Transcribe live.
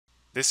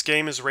This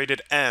game is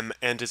rated M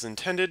and is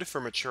intended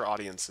for mature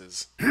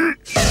audiences.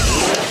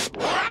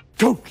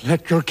 Don't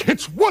let your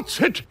kids watch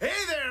it! Hey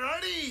there,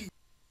 Artie!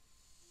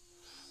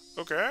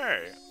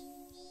 Okay.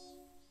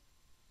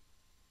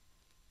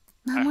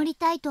 守り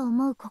たいと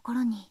思う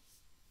心に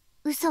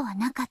嘘は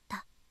なかっ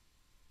た。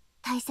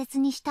大切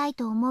にしたい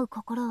と思う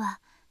心は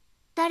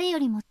誰よ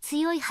りも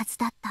強いはず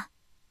だった。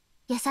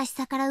優し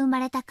さから生ま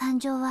れた感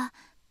情は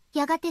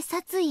やがて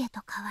殺意へと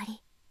変わ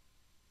り、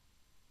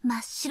真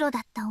っ白だ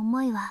った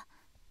思いは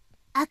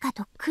赤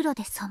と黒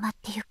で染まっ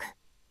てゆく。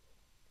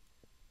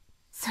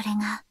それ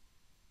が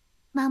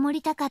守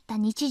りたかった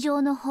日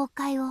常の崩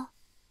壊を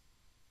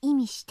意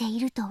味してい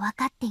ると分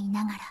かってい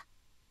ながら、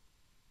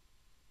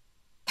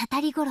たた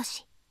り殺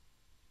し、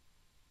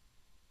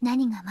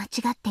何が間違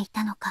ってい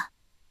たのか、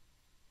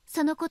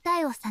その答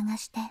えを探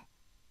して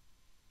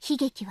悲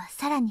劇は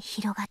さらに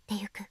広がって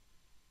ゆく。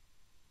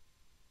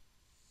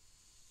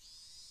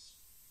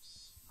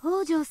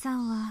北条さ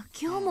んは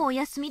今日もお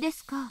休みで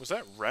すか？ Was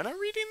that Rena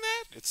reading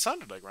that? It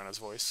sounded like Rena's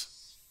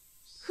voice.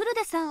 古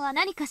田さんは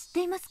何か知っ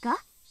ていますか？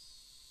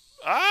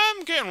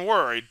 I'm getting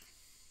worried.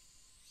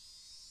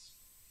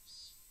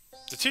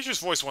 The teacher's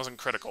voice wasn't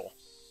critical,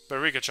 but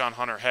Rika-chan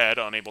hung her head,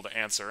 unable to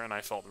answer, and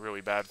I felt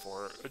really bad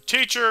for her.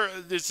 Teacher,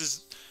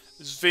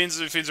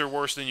 things are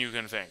worse than you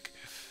can think.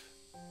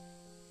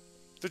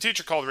 The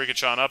teacher called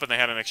Rika-chan up, and they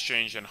had an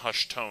exchange in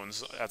hushed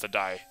tones at the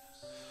dai.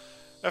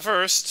 At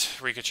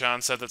first,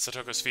 Rika-chan said that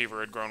Satoko's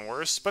fever had grown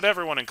worse, but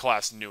everyone in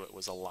class knew it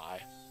was a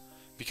lie.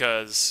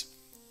 Because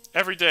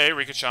every day,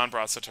 Rika-chan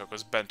brought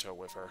Satoko's bento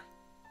with her.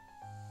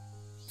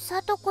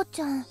 さとこ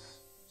ちゃん、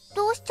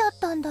どうしちゃっ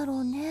たんだろ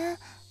うね。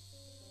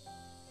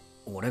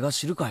俺が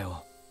知るか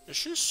よ。Is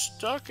she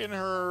stuck in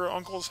her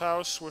uncle's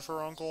house with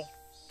her uncle?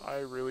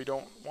 I really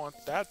don't want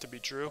that to be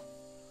true.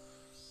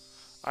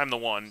 I'm the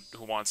one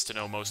who wants to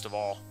know most of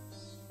all.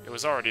 It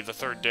was already the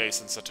third day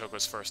since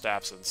Satoko's first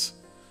absence.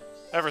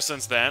 Ever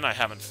since then, I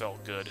haven't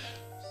felt good.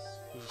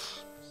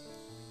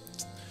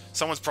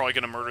 Someone's probably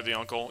gonna murder the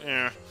uncle.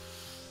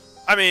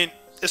 I mean,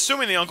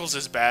 assuming the uncle's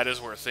as bad as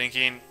we're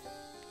thinking,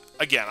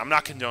 again, I'm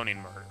not condoning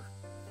murder.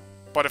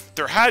 But if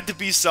there had to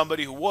be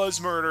somebody who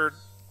was murdered,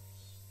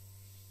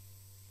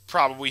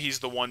 probably he's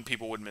the one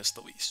people would miss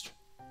the least.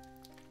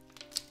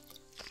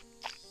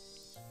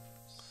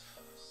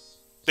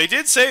 They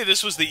did say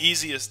this was the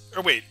easiest...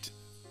 Or wait.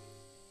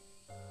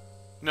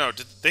 No,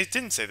 they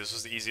didn't say this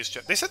was the easiest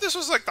chapter. They said this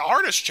was like the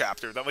hardest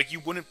chapter, that like you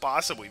wouldn't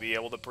possibly be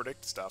able to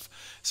predict stuff.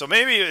 So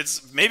maybe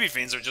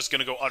fiends are just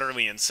gonna go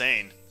utterly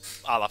insane,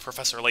 a la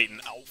Professor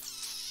Layton. Ow,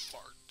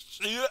 fart.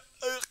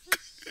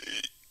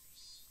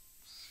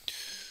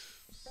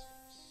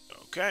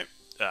 Okay,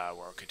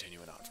 we're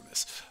continuing on from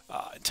this.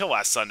 Until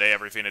last Sunday,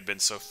 everything had been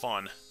so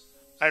fun.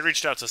 I had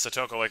reached out to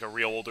Satoko like a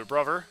real older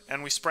brother,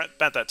 and we spent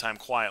that time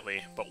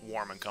quietly, but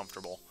warm and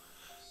comfortable.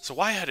 So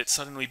why had it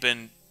suddenly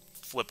been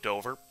flipped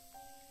over?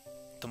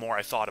 The more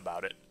I thought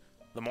about it,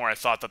 the more I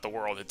thought that the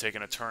world had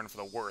taken a turn for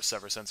the worse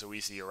ever since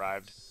Oisi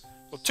arrived.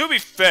 Well, to be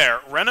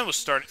fair, Rena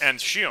and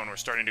Shion were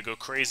starting to go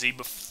crazy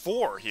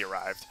before he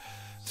arrived.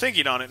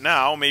 Thinking on it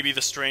now, maybe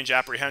the strange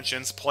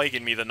apprehensions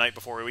plaguing me the night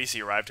before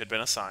Oisi arrived had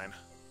been a sign.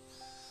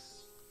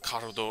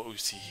 Karudo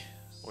Usi,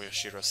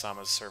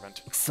 Oyashiro-sama's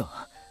servant.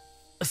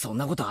 そん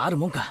なことある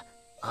もんか。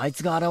あい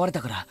つが現れ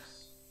たから、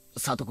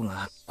サトコ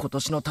が今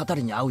年のたた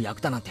りに会う役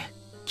だなんて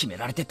決め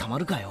られてたま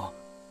るかよ。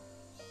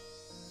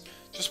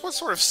Just what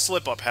sort of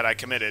slip-up had I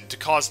committed to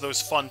cause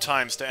those fun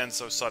times to end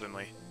so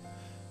suddenly?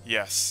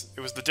 Yes,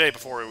 it was the day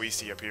before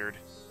Oisi appeared.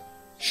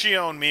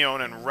 Shion,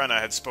 Mion, and Rena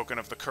had spoken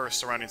of the curse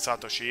surrounding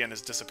Satoshi and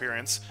his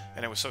disappearance,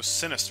 and it was so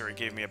sinister it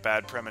gave me a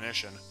bad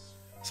premonition.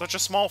 Such a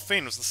small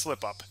thing was the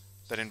slip-up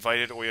that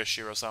invited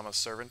Oyashiro-sama's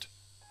servant.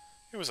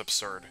 It was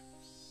absurd.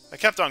 I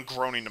kept on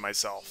groaning to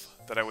myself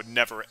that I would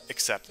never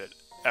accept it,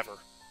 ever.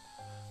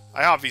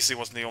 I obviously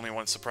wasn't the only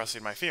one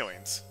suppressing my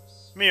feelings.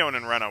 Mion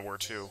and Rena were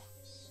too.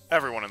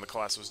 Everyone in the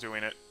class was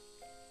doing it.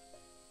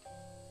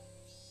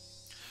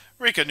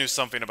 Rika knew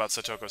something about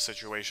Satoko's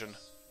situation,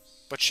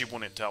 but she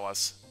wouldn't tell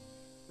us.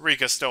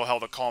 Rika still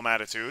held a calm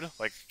attitude,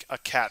 like a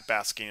cat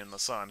basking in the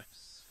sun.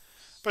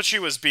 But she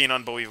was being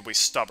unbelievably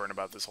stubborn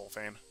about this whole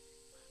thing.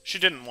 She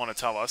didn't want to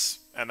tell us,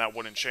 and that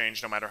wouldn't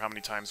change no matter how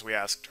many times we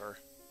asked her.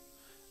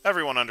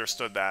 Everyone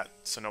understood that,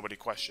 so nobody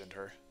questioned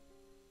her.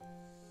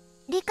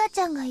 リカち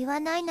ゃんが言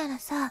わないなら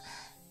さ、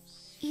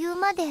言う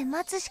まで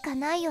待つしか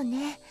ないよ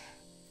ね。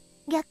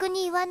逆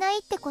に言わない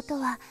ってこと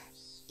は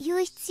言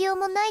う必要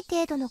もない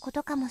程度のこ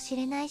とかもし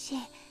れないし。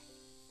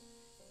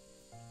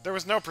There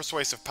was no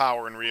persuasive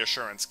power in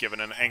reassurance given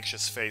an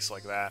anxious face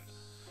like that.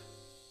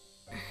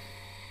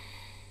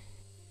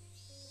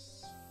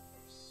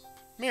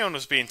 Mion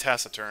was being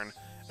taciturn,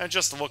 and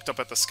just looked up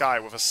at the sky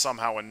with a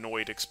somehow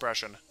annoyed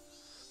expression.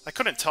 I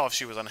couldn't tell if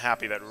she was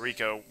unhappy that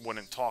Rika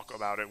wouldn't talk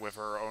about it with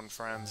her own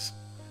friends,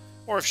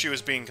 or if she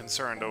was being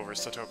concerned over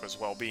Satoko's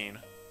well-being.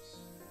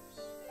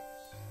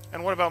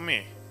 And what about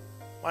me?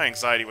 My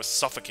anxiety was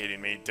suffocating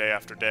me day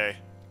after day.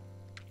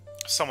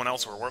 If someone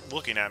else were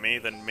looking at me,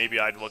 then maybe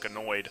I'd look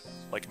annoyed,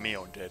 like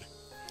Mion did.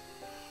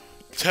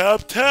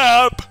 Tap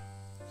tap!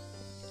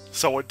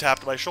 Someone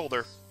tapped my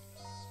shoulder.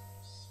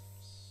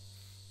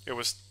 It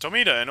was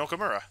Tomita and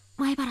Okamura.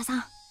 前原さ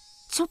ん、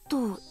ちょっ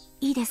と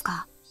いいです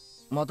か？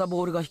また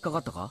ボールが引っかか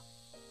ったか？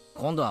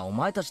今度はお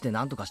前たちで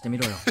何とかしてみ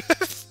ろよ。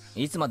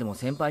いつまでも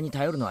先輩に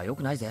頼るのは良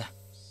くないぜ。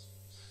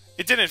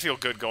It didn't feel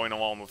good going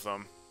along with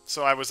them,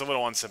 so I was a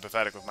little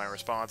unsympathetic with my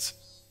response.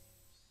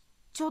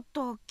 ちょっ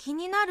と気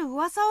になる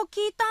噂を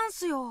聞いたん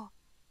すよ。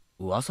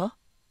噂？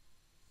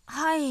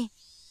はい。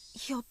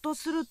ひょっと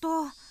する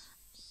と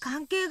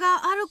関係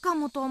があるか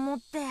もと思っ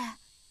て。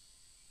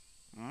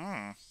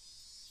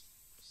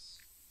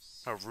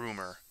A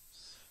rumor.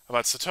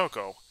 About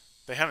Satoko.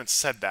 They haven't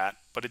said that,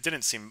 but it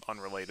didn't seem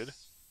unrelated.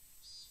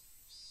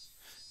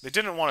 They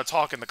didn't want to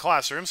talk in the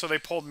classroom, so they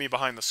pulled me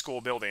behind the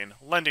school building,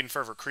 lending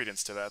further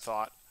credence to that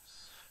thought.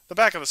 The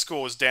back of the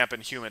school was damp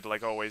and humid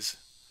like always.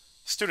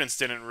 Students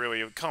didn't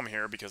really come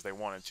here because they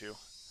wanted to.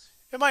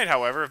 It might,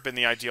 however, have been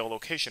the ideal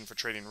location for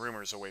trading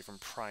rumors away from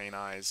prying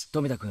eyes.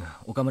 富田君、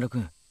岡村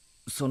君、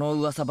その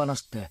噂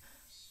話って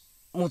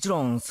もち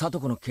ろん聡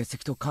子の欠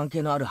席と関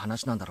係のある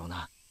話なんだろう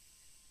な。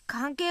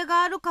関係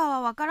があるか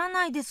はわから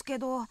ないですけ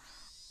ど、あ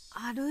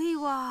るい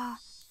は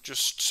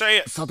Just say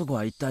it. 聡子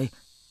は一体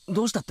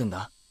どうしたってん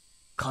だ？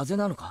風邪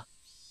なのか？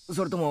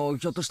それとも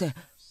ひょっとして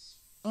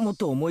もっ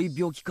と重い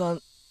病気か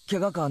怪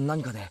我か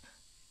何かで？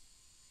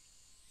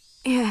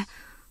いえ、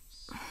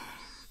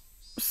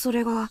そ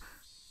れが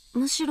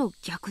むしろ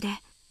逆で、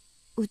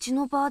うち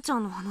のばあちゃ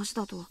んの話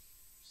だと、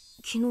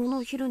昨日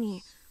の昼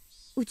に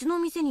うちの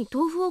店に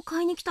豆腐を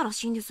買いに来たら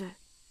しいんです。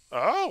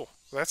Oh,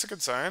 that's a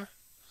good sign.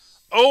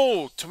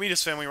 Oh,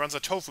 Tomita's family runs a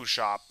tofu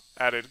shop,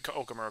 added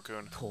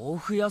Okamura-kun. 豆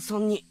腐屋さ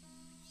んに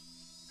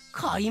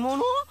買い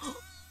物？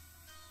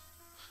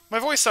 My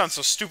voice sounds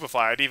so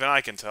stupefied, even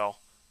I can tell.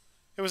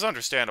 It was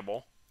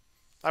understandable.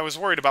 I was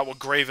worried about what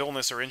grave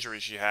illness or injury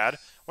she had,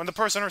 when the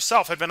person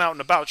herself had been out and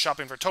about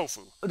shopping for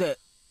tofu. で、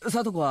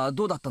聡子は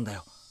どうだったんだ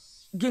よ？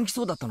元気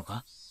そうだったの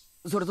か？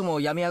それとも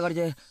病み上がり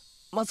で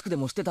マスクで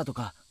もしてたと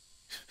か？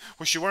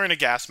 Was she wearing a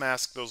gas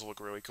mask? Those look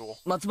really cool.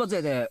 松葉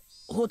杖で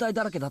包帯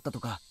だらけだったと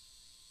か？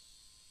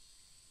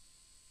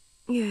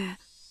いえ、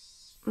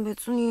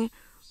別に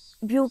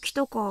病気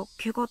とか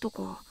怪我と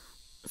か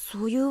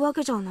そういうわ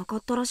けじゃなか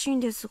ったらしいん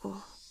ですが。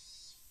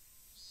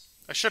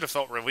I should have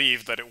felt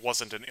relieved that it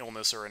wasn't an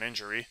illness or an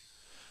injury,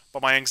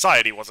 but my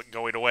anxiety wasn't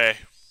going away.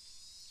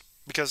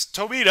 Because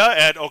Tomita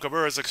and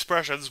Okamura's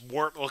expressions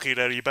weren't looking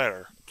any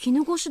better.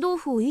 絹ごし豆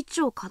腐を一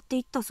丁買って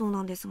いったそう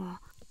なんですが、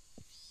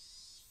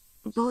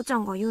ばあちゃ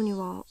んが言うに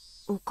は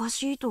おか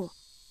しいと。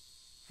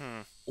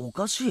お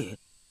かし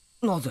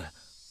い？なぜ？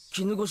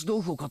絹ごし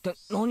豆腐を買って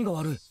何が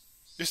悪い？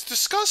 It's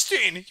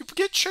disgusting! You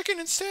get chicken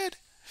instead!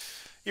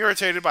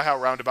 Irritated by how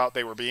roundabout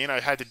they were being, I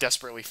had to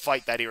desperately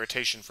fight that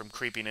irritation from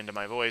creeping into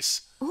my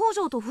voice. 北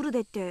条とフル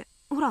デって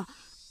ほら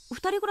二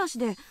人暮らし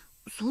で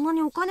そんな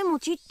にお金持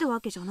ちってわ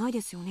けじゃない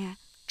ですよね。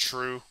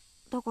 True.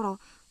 だから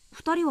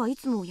二人はい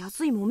つも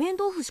安い木綿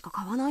豆腐しか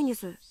買わないんで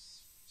す。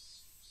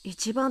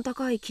一番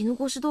高い絹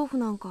ごし豆腐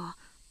なんか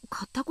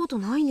買ったこと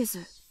ないんです。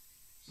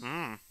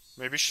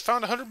Maybe she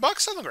found $100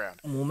 on the ground.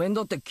 木綿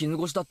だって絹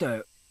ごしだっ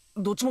て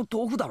どっちも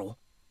豆腐だろ？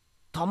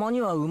たま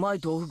にはうまい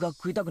豆腐が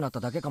食いたくなっ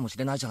ただけかもし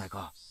れないじゃない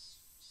か。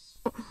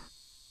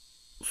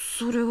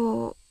それ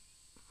は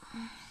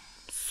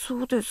そ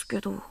うです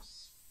けど。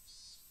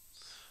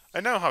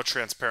I know how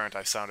transparent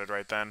I sounded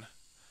right then.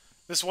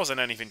 This wasn't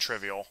anything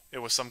trivial. It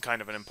was some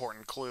kind of an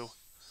important clue.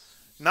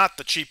 Not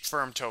the cheap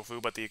firm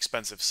tofu, but the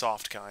expensive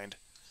soft kind.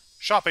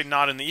 Shopping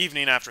not in the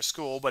evening after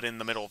school, but in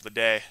the middle of the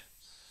day.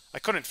 I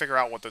couldn't figure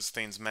out what those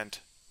things meant.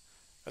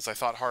 As I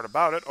thought hard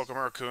about it,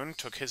 Okamura-kun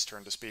took his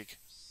turn to speak.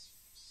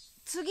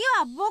 次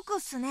は僕っ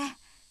すね。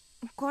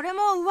これ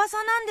も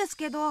噂なんです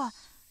けど、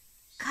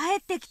帰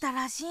ってきた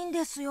らしいん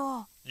です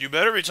よ。You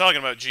better be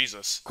talking about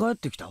Jesus. 帰っ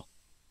てきた？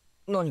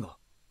何が？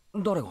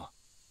誰が？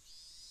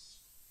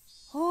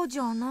北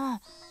条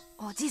の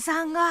おじ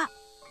さんが。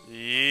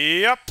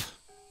Yep.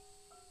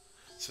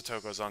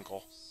 Satoko's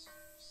uncle.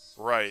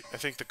 Right, I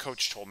think the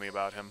coach told me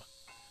about him.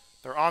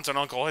 Their aunt and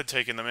uncle had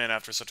taken them in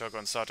after Satoko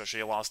and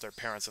Satoshi lost their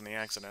parents in the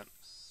accident.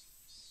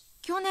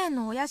 去年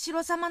のお社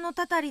様の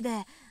たたりで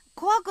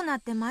怖くなっ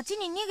て町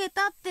に逃げ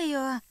たってい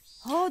う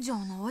北条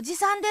のおじ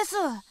さんです。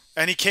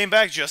And he came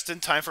back just in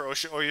time for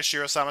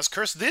Oyashiro-sama's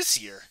curse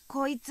this year.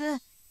 こいつ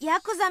ヤ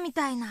クザみ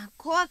たいな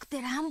怖くて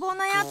乱暴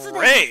なやつで。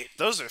 Great!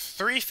 Those are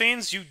 3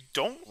 things you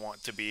don't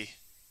want to be.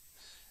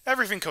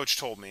 Everything Coach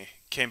told me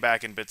came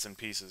back in bits and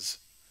pieces.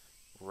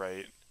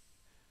 Right.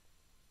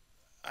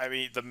 I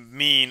mean, the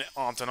mean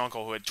aunt and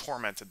uncle who had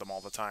tormented them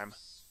all the time.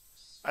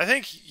 I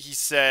think he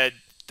said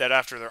that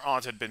after their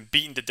aunt had been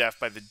beaten to death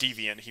by the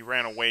deviant, he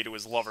ran away to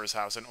his lover's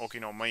house in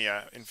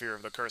Okinomiya in fear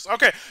of the curse.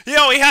 Okay, he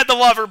had the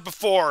lover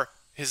before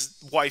his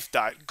wife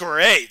died.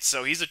 Great,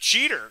 so he's a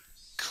cheater.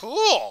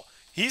 Cool.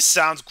 He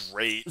sounds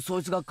great. そ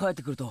いつが帰っ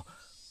てくると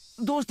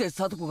どうして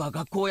聡子が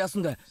学校を休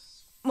んで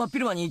真っ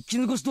昼間に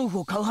絹ごし豆腐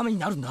を買う羽目に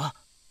なるんだ？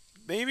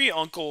 Maybe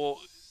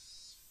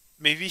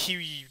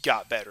he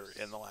got better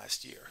in the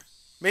last year.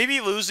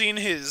 Maybe losing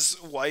his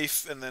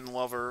wife and then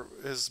lover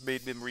has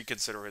made him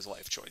reconsider his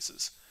life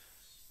choices.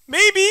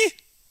 Maybe.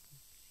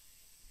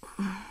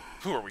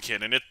 Who are we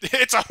kidding?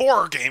 It's a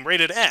horror game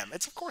rated M.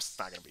 Of course it's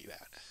not going to be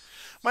that.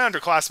 My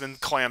underclassmen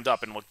clammed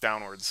up and looked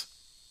downwards.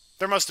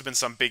 There must have been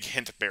some big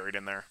hint buried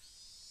in there.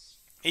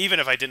 Even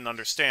if I didn't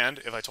understand,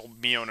 if I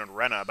told Mion and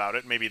Rena about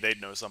it, maybe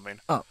they'd know something.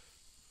 あ、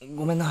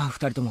ごめんな、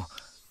二人とも。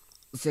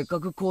せっ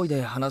かく好意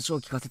で話を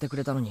聞かせてく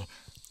れたのに、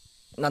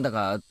なんだ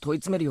か問い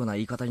詰めるような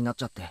言い方になっ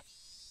ちゃって。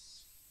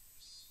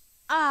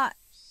あ、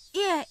い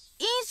え、いいん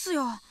す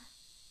よ。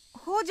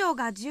北条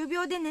が重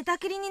病で寝た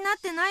きりになっ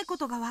てないこ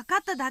とが分か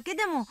っただけ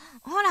でも、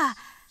ほら、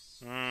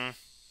儲けもんじ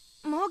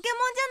ゃ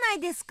ない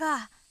です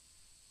か。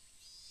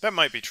That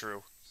might be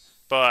true,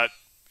 but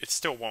it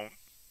still won't.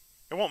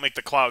 It won't make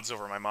the clouds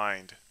over my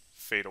mind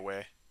fade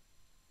away.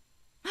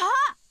 前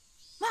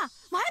原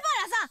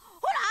さん、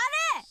ほら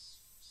あれ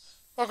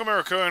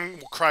Okamura-kun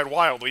cried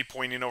wildly,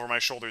 pointing over my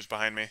shoulders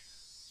behind me.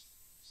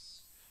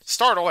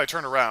 Startled, I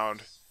turned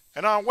around,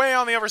 and way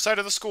on the other side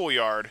of the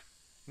schoolyard,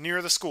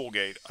 near the school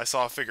gate, I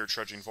saw a figure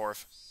trudging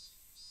forth.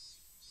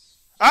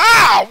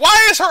 Ah!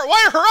 Why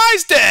are her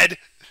eyes dead?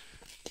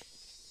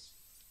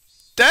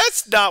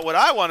 That's not what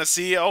I want to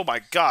see. Oh my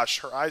gosh,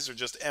 her eyes are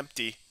just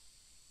empty.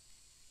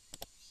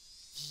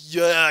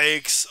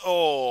 Yikes.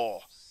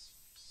 Oh.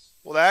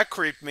 Well, that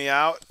creeped me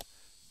out.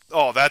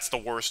 Oh, that's the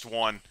worst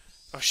one.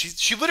 Oh,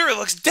 she literally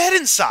looks dead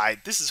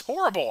inside. This is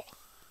horrible.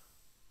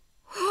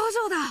 北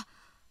条だ。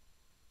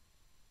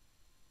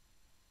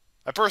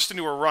I burst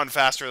into a run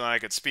faster than I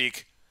could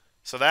speak,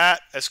 so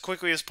that, as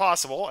quickly as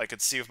possible, I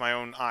could see with my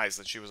own eyes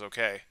that she was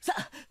okay.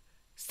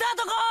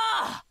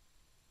 Satoko!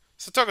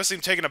 Satoko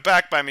seemed taken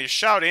aback by me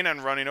shouting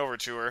and running over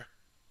to her.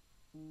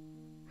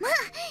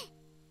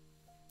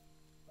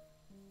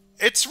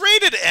 It's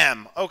rated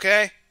M,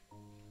 okay?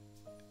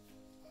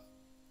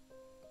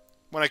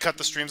 When I cut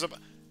the streams up,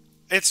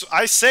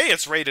 I say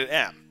it's rated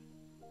M.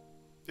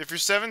 If you're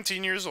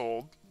 17 years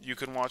old, you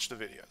can watch the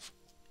videos.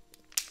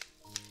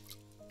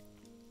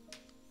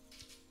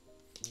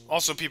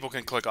 Also, people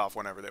can click off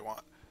whenever they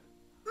want.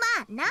 ま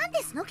あ、なん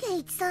ですの、ケイ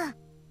イチさん。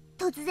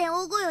突然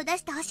大声を出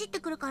して走って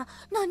くるから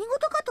何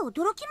事かと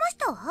驚きまし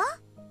たわ。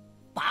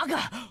バ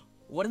カ！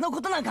俺の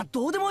ことなんか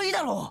どうでもいい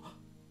だろう。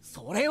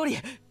それより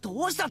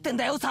どうしたってん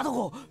だよ、サト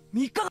コ。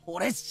3日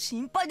俺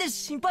心配で。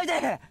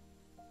This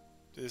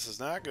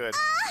is not good.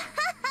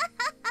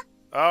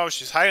 Oh,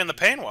 she's hiding the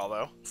pain well,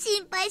 though.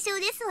 心配性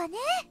ですわね。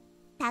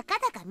たか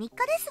だか3日で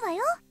すわ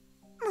よ。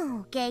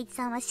もうケイイチ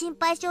さんは心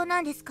配性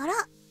なんですから。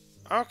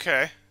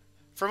Okay.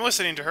 From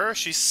listening to her,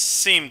 she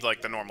seemed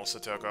like the normal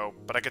Satoko,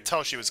 but I could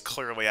tell she was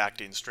clearly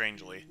acting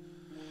strangely.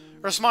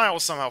 Her smile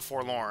was somehow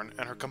forlorn,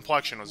 and her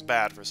complexion was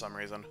bad for some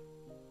reason.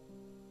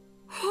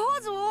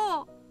 北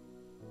条、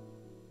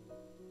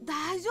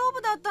大丈夫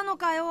だったの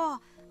か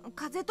よ。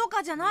風邪と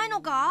かじゃない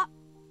のか？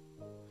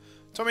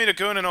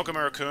 Tomita-kun and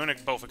Okamura-kun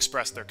both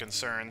expressed their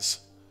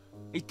concerns.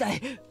 一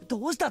体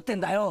どうしたってん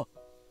だよ。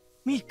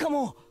3日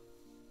も。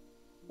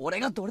俺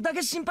がどれだ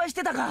け心配し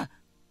てたか。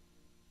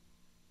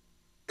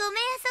ごめんあ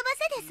そば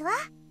せですわ。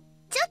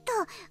ちょっ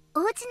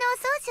とお家の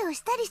お掃除を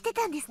したりして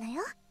たんですの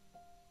よ。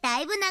だ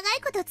いぶ長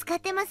いこと使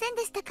ってません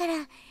でしたか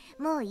ら、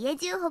もう家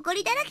中ホコ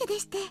リだらけで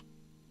して。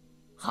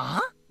は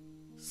あ？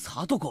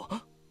サトコ、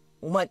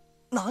お前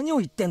何を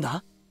言ってん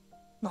だ？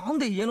なん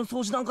で家の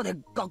掃除なんかで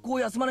学校を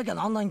休まなきゃ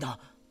なんないんだ？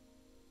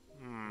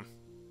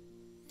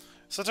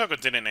 Satoko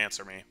didn't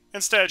answer me.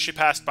 Instead, she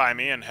passed by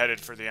me and headed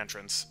for the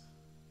entrance.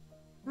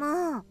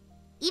 もう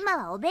今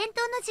はお弁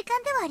当の時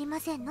間ではありま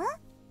せんの？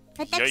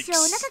私は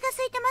お腹が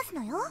空いてます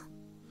のよ。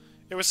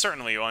It was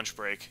certainly lunch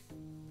break.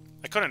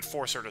 I couldn't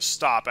force her to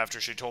stop after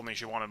she told me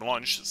she wanted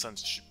lunch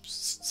since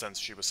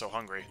she was so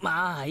hungry.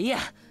 まあいいや。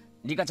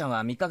リカちゃん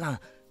は3日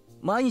間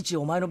毎日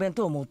お前の弁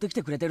当を持ってき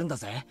てくれてるんだ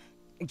ぜ。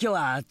今日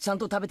はちゃん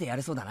と食べてや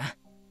れそうだな。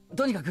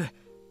とにかく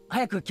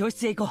早く教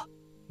室へ行こう。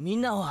み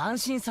んなを安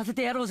心させ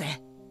てやろうぜ。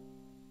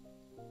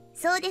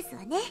そうです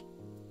わね。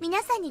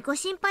皆さんにご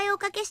心配をお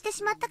かけして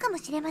しまったかも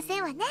しれませ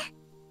んわね。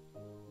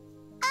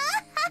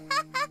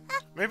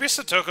Maybe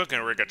Satoko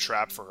can rig a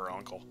trap for her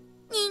uncle.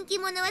 人気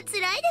者は辛いで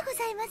ご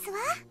ざいますわ。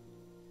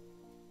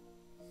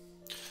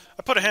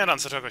I put a hand on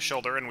Satoko's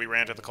shoulder and we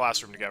ran to the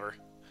classroom together.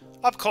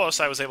 Up close,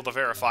 I was able to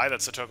verify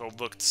that Satoko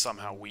looked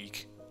somehow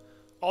weak.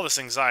 All this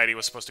anxiety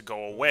was supposed to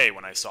go away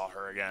when I saw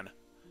her again.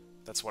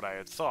 That's what I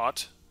had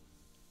thought.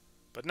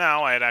 But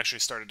now I had actually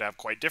started to have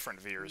quite different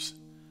fears.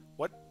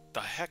 What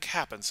the heck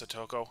happened,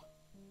 Satoko?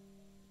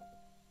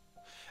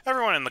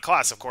 Everyone in the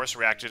class, of course,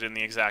 reacted in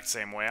the exact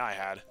same way I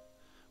had.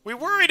 We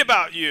worried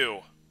about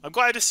you! I'm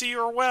glad to see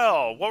you're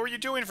well! What were you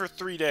doing for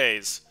 3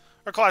 days?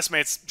 Her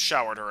classmates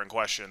showered her in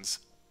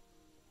questions.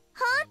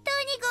 本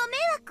当にご迷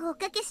惑をお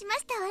かけしま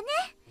したわね。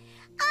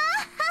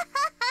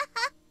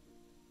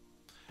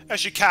As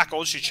she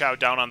cackled, she chowed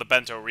down on the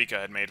bento Rika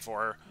had made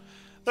for her.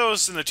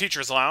 Those in the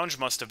teacher's lounge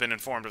must have been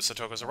informed of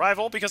Satoko's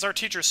arrival because our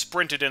teacher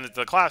sprinted into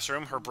the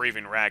classroom, her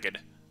breathing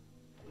ragged.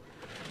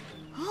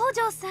 北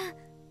条さん。あら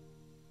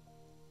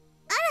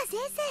先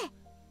生、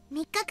3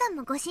日間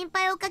もご心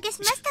配をおかけし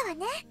ましたわ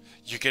ね。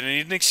You're gonna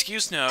need an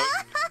excuse now.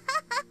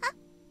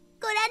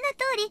 ご覧の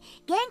通り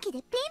元気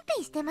でピン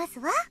ピンししてます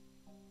わ。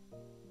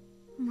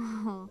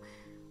もう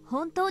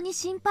本当に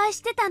心配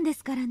してたんで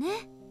すから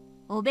ね。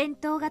お弁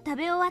当が食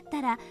べ終わっ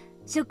たら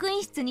職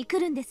員室に来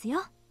るんです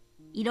よ。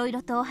いろい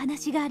ろとお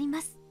話があり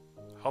ます。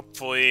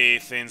 Hopefully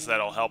things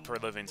that'll help her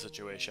living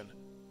situation.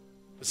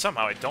 But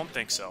somehow I don't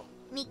think so.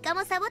 3日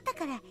もサボった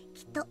から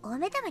きっと大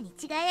目玉に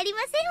違いありま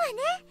せんわ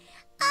ね。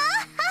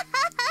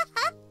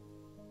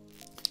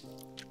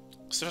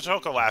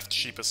 Satoko laughed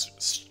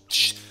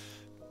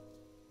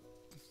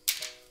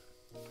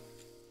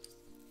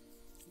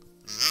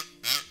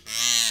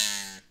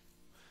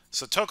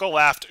Satoko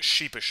laughed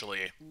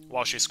sheepishly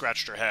while she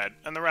scratched her head,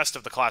 and the rest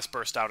of the class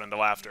burst out into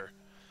laughter.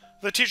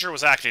 The teacher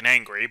was acting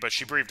angry, but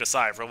she breathed a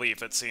sigh of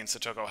relief at seeing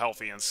Satoko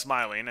healthy and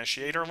smiling as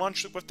she ate her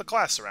lunch with the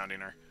class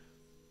surrounding her.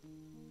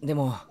 で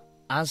も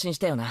安心し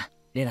たよな、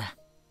レナ。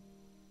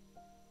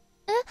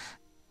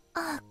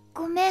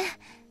ごめん。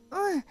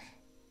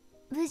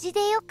無事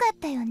でよかっ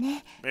たよ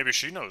ね。 Maybe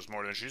she knows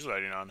more than she's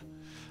letting on.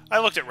 I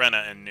looked at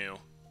Rena and knew.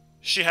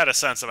 She had a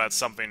sense about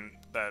something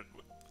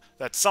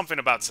that something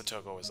about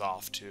Satoko was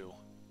off, too.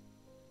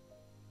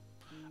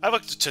 I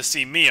looked to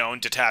see Mion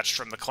detached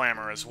from the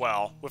clamor as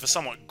well, with a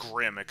somewhat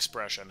grim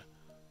expression.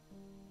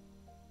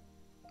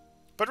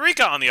 But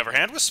Rika, on the other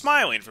hand, was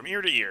smiling from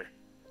ear to ear.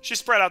 She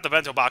spread out the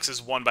bento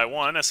boxes one by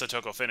one as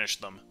Satoko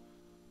finished them.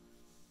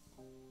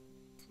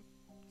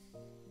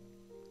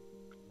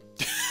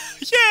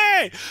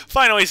 Yay!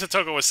 Finally,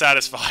 Satoko was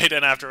satisfied,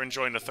 and after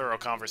enjoying a thorough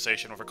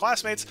conversation with her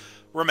classmates,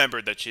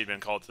 remembered that she'd been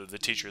called to the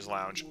teacher's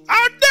lounge.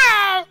 Oh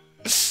no!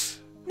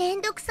 め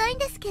んどくさいん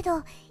ですけ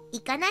ど、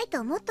行かない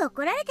ともっと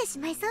怒られてし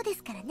まいそうで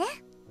すからね。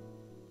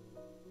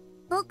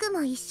僕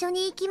も一緒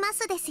に行きま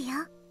すですよ。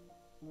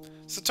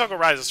 Satoko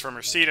rises from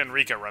her seat and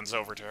Rika runs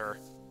over to her.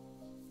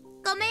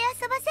 ごめんあ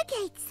そばせ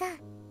圭一さん。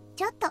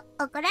ちょっと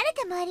怒られ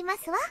てまいりま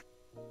すわ。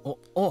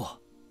おう、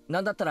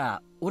なんだった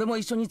ら俺も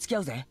一緒に付き合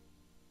うぜ。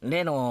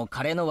例の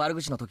カレーの悪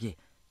口の時、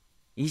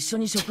一緒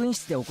に職員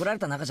室で怒られ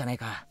た仲じゃない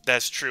か。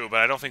That's true, but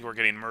I don't think we're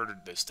getting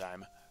murdered this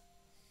time.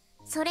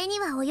 それに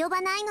は及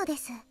ばないので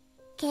す。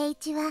圭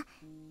一は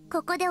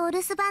ここでお留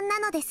守番な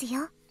のです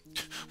よ。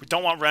 We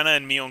don't want Rena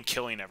and Mion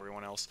killing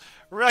everyone else.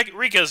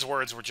 Rika's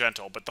words were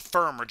gentle, but the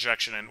firm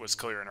rejection was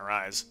clear in her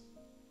eyes.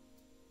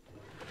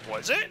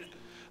 Was it?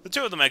 The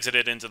two of them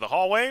exited into the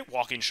hallway,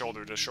 walking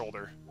shoulder to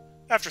shoulder.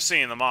 After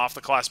seeing them off, the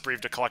class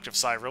breathed a collective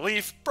sigh of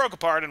relief, broke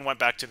apart, and went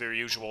back to their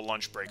usual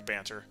lunch break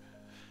banter.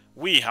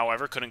 We,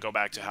 however, couldn't go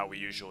back to how we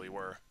usually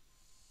were.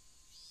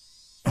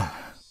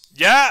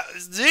 Yeah,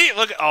 see?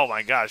 Look, oh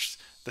my gosh.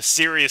 The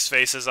serious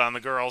faces on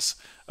the girls.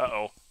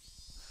 Uh-oh.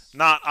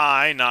 Not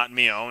I, not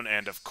Mion,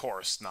 and of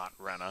course, not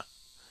Rena.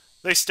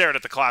 They stared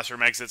at the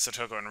classroom exit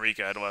Satoko and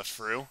Rika had left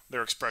through,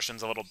 their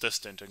expressions a little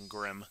distant and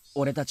grim.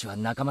 俺たちは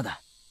仲間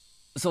だ。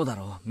そうだ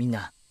ろう、みん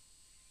な。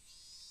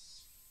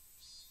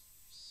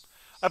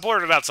I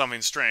blurted out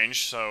something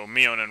strange, so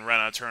Mion and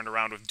Rena turned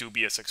around with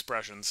dubious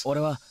expressions.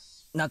 俺は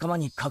仲間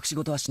に隠し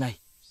事はしない。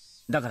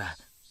だから、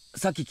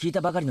さっき聞い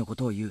たばかりのこ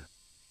とを言う。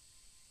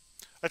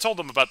I told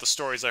them about the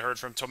stories I heard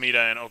from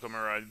Tomita and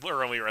Okamura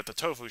earlier at the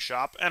tofu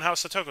shop, and how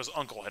Satoko's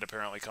uncle had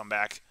apparently come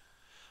back.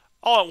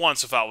 All at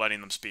once without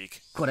letting them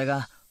speak. これ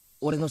が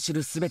俺の知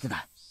るすべて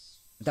だ。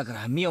だか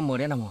らミオンも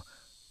レナも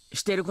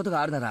していること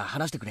があるなら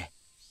話してくれ。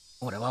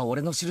俺は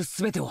俺の知る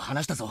すべてを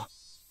話したぞ。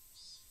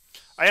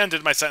I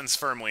ended my sentence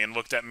firmly and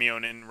looked at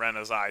Mion in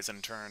Rena's eyes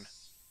in turn.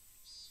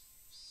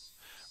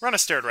 Rena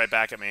stared right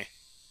back at me.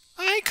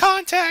 Eye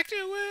contact!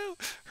 Woo!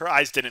 Her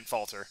eyes didn't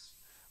falter.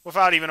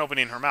 Without even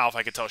opening her mouth,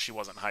 I could tell she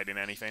wasn't hiding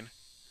anything.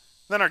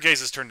 Then our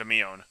gazes turned to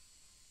Mion.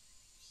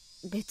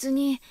 別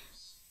に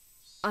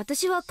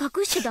私は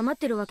隠して黙っ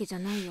てるわけじゃ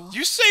ないよ。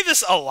 You say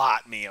this a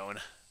lot, Mion.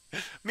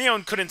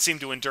 Mion couldn't seem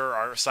to endure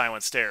our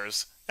silent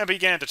stares, and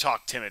began to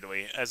talk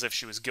timidly, as if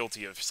she was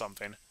guilty of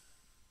something.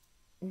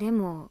 で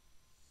も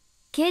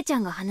ケイちゃ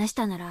んが話し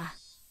たなら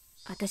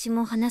私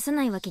も話さ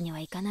ないわけには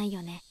いかない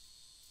よね。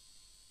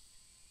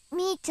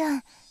みーちゃ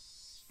ん、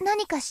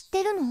何か知っ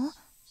てるの？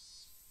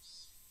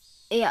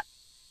いや、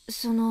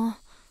聡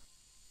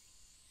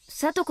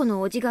子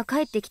のおじが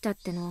帰ってきたっ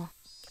ての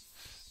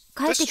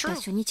帰ってきた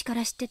初日か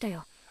ら知ってた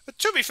よ。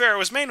 To be fair, it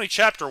was mainly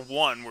chapter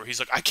 1 where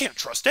he's like, I can't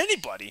trust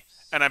anybody.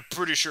 And I'm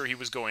pretty sure he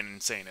was going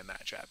insane in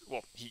that chapter.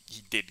 Well, he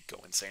did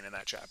go insane in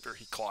that chapter.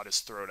 He clawed his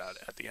throat out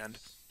at the end.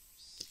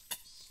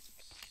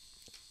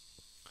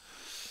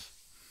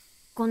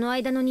 この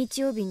間の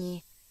日曜日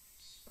に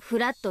ふ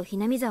らっとひ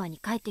なみ沢に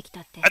帰ってき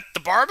たって。 At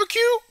the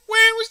barbecue?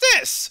 When was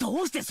this?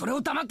 どうしてそれ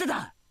を黙って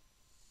た？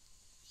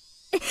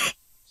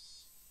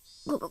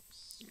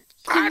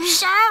 I'm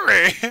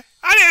sorry.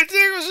 I didn't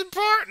think it was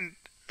important.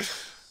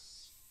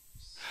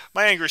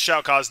 My angry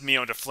shout caused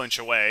Mion to flinch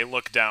away,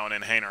 look down,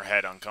 and hang her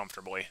head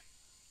uncomfortably.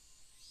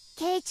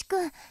 ケイチ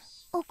君、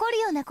怒る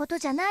ようなこと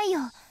じゃないよ。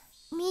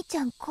みーち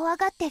ゃん怖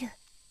がってる。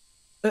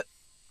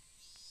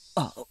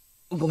あ、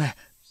ごめん。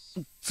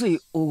つい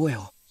大声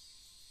を。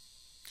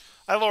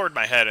I lowered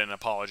my head in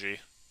apology.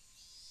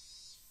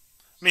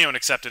 Mion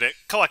accepted it,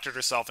 collected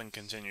herself, and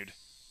continued.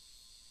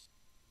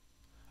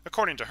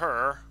 According to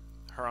her,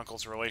 her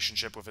uncle's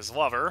relationship with his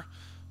lover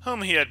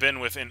whom he had been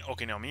with in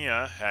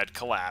Okinomiya, had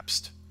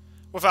collapsed.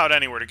 Without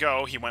anywhere to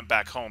go, he went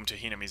back home to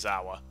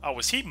Hinamizawa. Oh,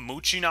 was he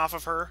mooching off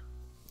of her?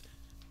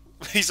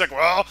 He's like,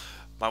 well,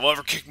 my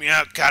lover kicked me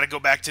out, gotta go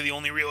back to the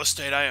only real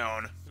estate I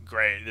own.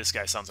 Great, this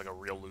guy sounds like a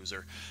real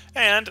loser.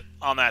 And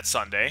on that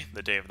Sunday,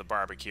 the day of the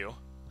barbecue,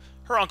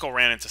 her uncle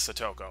ran into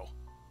Satoko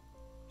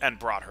and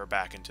brought her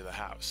back into the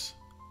house.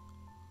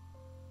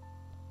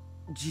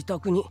 自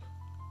宅に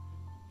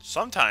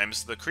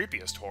Sometimes the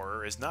creepiest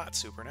horror is not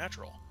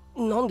supernatural.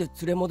 なんで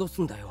連れ戻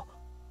すんだよ。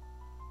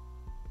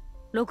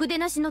ろくで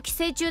なしの寄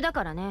生虫だ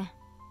からね。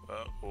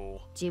 Uh-oh.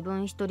 自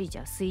分一人じ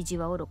ゃ炊事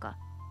はおろか、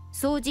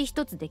掃除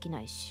一つでき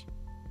ないし。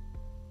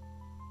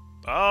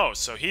 Oh,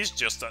 so he's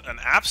just an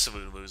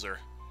absolute loser.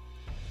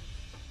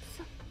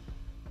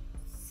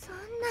 そん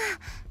な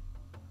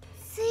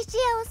炊事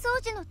やお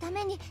掃除のた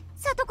めに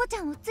さとこち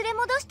ゃんを連れ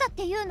戻したっ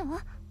ていうの？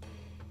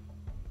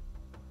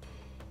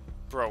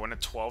 Bro, when a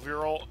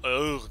 12-year-old...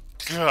 Oh,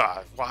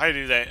 God. Why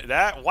do they...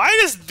 Why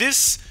does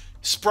this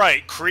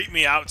sprite creep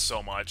me out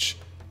so much?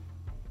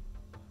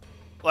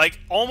 Like,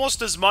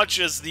 almost as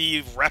much as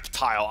the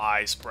reptile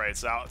eye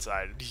sprites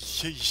outside.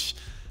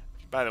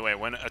 By the way,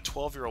 when a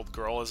 12-year-old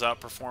girl is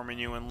outperforming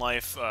you in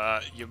life,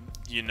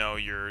 you know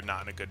you're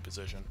not in a good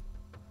position.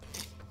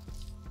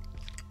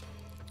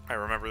 I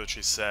remember that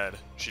she said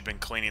she'd been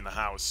cleaning the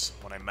house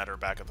when I met her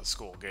back at the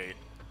school gate.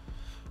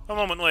 A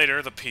moment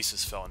later, the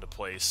pieces fell into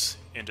place,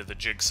 into the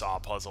jigsaw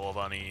puzzle of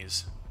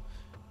unease.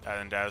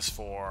 And as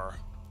for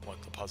what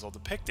the puzzle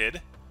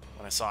depicted,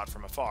 when I saw it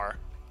from afar,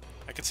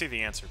 I could see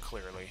the answer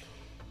clearly.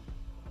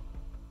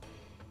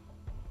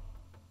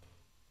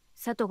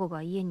 さとこ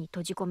が家に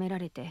閉じ込めら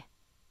れて、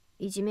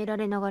いじめら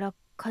れながら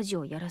家事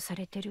をやらさ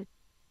れてる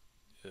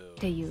っ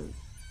ていう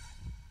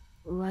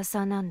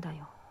噂なんだ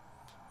よ。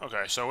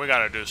 Okay, so we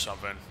gotta do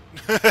something.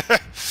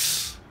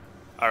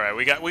 Alright,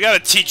 we gotta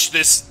teach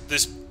this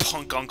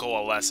punk uncle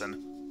a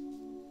lesson.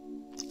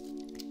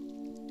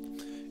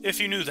 If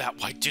you knew that,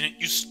 why didn't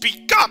you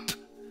speak up?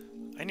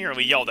 I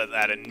nearly yelled at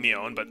that in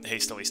Mion, but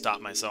hastily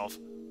stopped myself.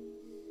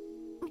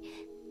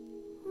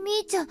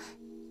 みーちゃん、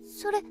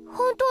それ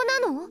本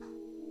当なの？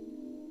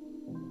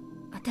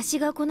私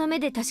がこの目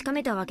で確か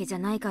めたわけじゃ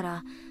ないか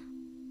ら、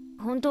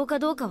本当か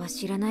どうかは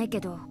知らないけ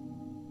ど。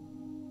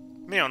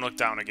 Mion looked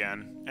down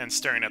again, and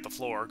staring at the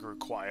floor, grew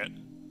quiet.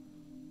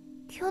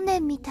 去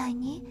年みたい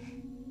に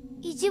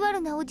意地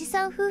悪なおじ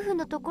さん夫婦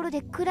のところ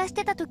で暮らし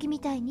てた時み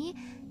たいに。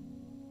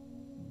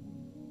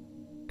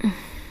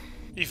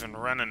Even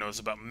Rena knows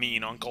about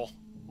mean uncle.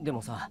 で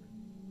もさ、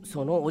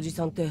そのおじ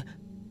さんって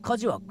家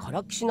事はか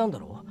らっきしなんだ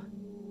ろ？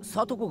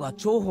さとこが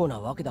重宝な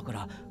わけだか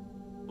ら、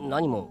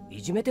何も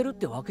いじめてるっ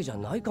てわけじゃ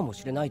ないかも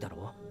しれないだ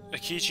ろ？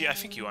 Akichi, I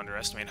think you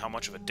underestimate how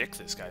much of a dick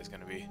this guy is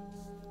gonna be.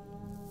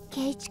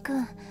 ケイチ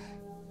君、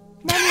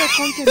何を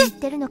根拠に言っ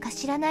てるのか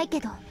知らない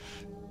けど。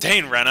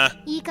Dang,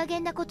 Rena! いい加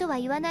減なことは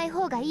言わない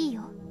方がいい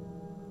よ。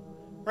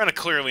Rena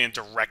clearly and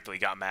directly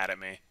got mad at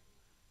me.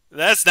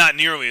 That's not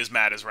nearly as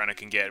mad as Rena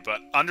can get, but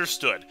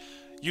understood.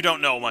 You don't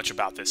know much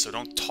about this, so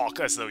don't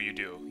talk as though you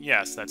do.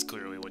 Yes, that's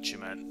clearly what she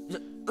meant.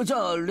 じ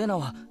ゃあレナ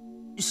は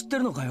知って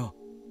るのかよ？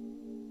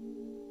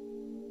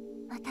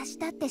私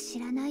だって知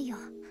らないよ。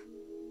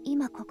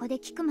今ここで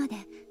聞くまで、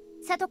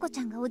さとこち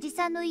ゃんがおじ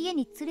さんの家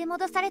に連れ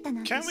戻された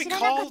なんて Can't we 知ら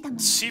なか call ったもん。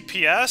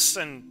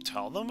 CPS and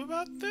tell them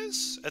about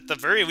this? At the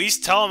very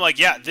least, tell them, like,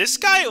 yeah, this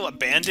guy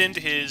abandoned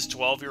his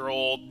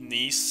 12-year-old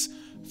niece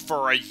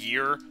for a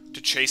year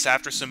to chase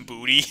after some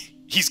booty.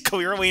 He's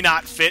clearly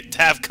not fit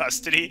to have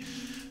custody.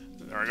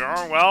 They're like,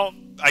 oh, well,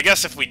 I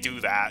guess if we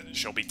do that,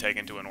 she'll be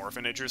taken to an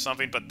orphanage or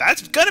something, but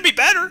that's gonna be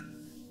better!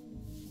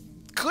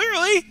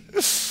 Clearly!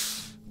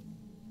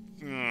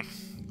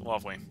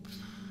 Lovely.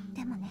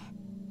 でもね、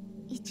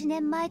1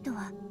年前と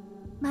は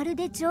まる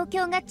で状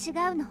況が違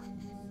うの。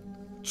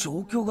状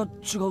況が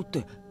違うっ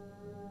て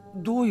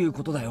どういう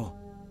ことだよ？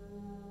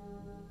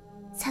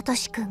サト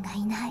シ君が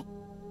いない。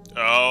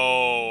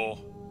Oh.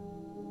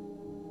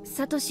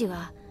 サトシ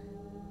は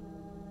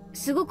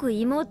すごく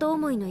妹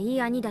思いのい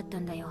い兄だった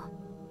んだよ。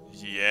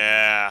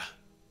 Yeah.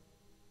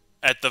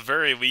 At the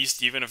very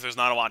least, even if there's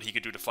not a lot he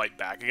could do to fight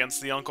back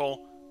against the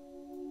uncle,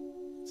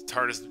 as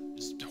hard as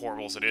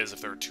horrible as it is, if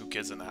there are two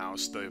kids in the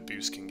house, the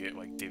abuse can get,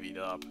 like, divvied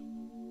up.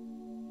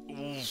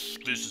 Oof,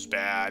 this is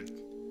bad.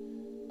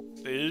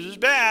 This is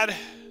bad.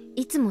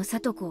 いつもサ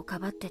トコをか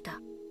ばってた。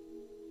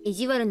意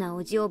地悪な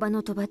おじおば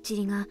のとばっち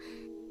りが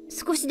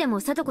少しでも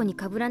サトコに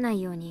かぶらな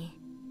いように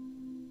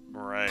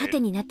盾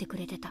になってく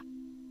れてた。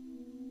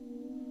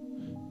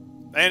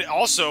And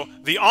also,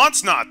 the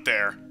aunt's not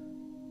there.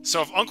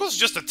 So if Uncle's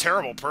just a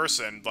terrible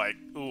person, like,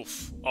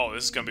 oof. Oh,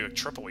 this is gonna be like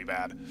triply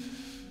bad.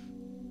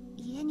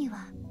 家に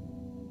は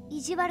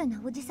意地悪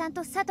なおじさん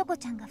とサトコ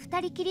ちゃんが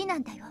二人きりな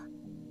んだよ。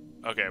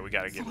Okay, we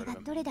gotta get それ rid が of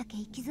him. どれだけ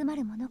行き詰ま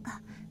るもの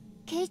か、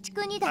ケイチ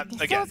君にだって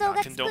想像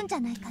がつくんじゃ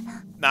ないか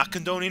な。Not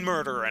condoning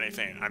murder or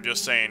anything. I'm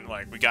just saying,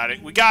 like, we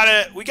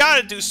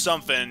gotta do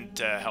something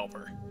to help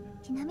her.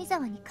 ひなみ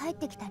沢に帰っ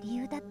てきた理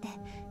由だって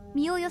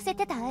身を寄せ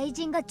てた愛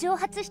人が蒸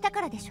発した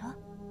からでしょ。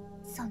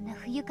そんな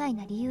不愉快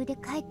な理由で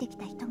帰ってき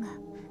た人が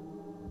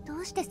ど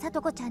うしてさ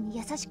とこちゃんに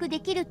優しくで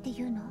きるって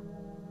いうの？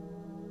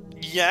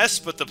 Yes,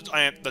 but the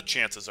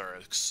chances are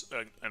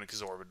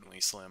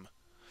exorbitantly slim.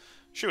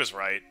 She was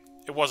right.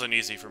 It wasn't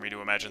easy for me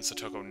to imagine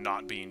Satoko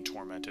not being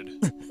tormented.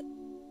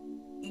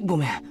 ご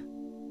めん。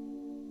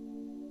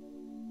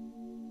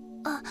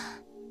あ、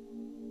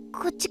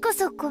こっちこ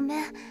そご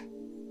めん。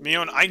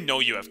Mion, I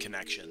know you have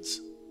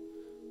connections.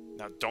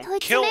 Now 問 don't い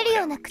詰 kill める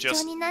ような him. 口調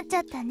Just になっち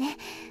ゃったね。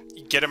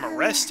get him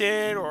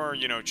arrested or,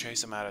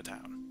 chase him out of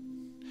town.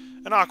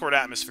 An awkward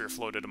atmosphere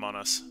floated among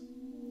us.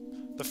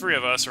 The three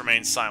of us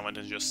remained silent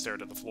and just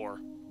stared at the floor.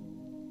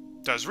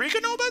 Does Rika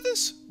know about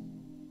this?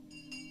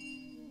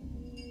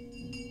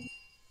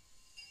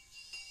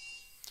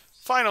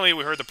 Finally,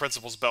 we heard the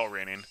principal's bell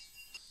ringing.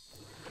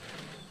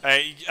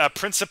 Hey,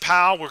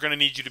 Principal, we're going to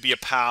need you to be a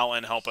pal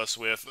and help us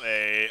with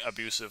a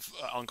abusive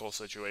uncle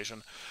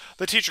situation.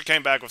 The teacher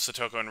came back with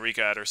Satoko and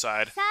Rika at her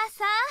side. さあ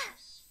さあ、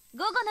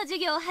午後の授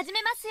業を始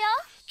めますよ。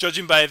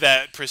 Judging by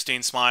that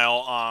pristine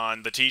smile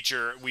on the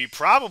teacher, we're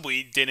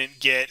probably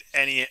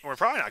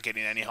not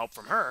getting any help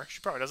from her. She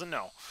probably doesn't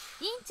know.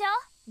 委員長、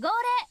号令。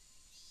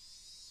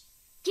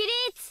起立。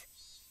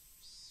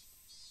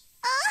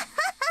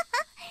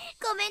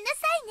ごめんなさ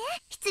いね。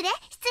失礼、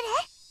失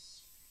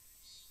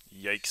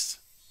礼。 Yikes.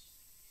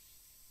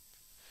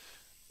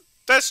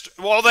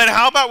 Well, then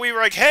how about we were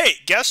like, hey,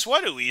 guess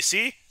what,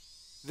 Elise?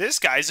 This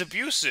guy's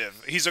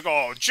abusive. He's like,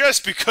 oh,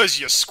 just because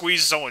you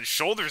squeeze someone's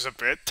shoulders a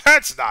bit,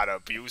 that's not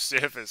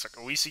abusive. It's like,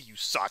 Elise, you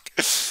suck.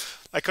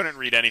 I couldn't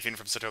read anything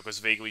from Satoko's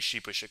vaguely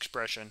sheepish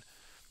expression,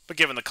 but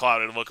given the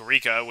clouded look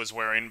Rika was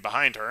wearing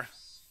behind her,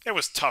 it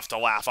was tough to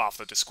laugh off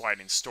the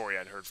disquieting story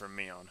I'd heard from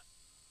Mion.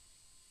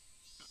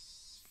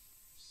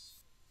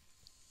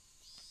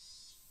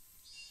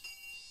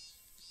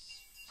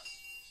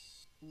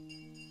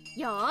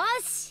 よー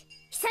し、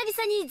久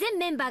々に全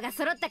メンバーが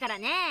揃ったから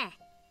ね。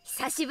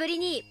久しぶり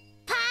に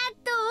パーッ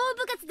と大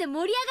部活で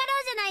盛り上が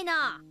ろうじゃないの。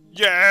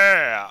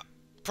 Yeah!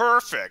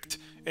 Perfect!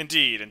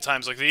 Indeed, in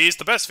times like these,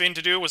 the best thing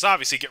to do was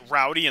obviously get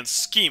rowdy and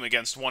scheme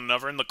against one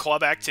another in the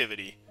club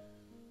activity.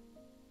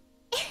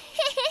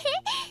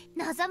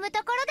 望む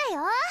ところだ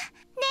よ。ね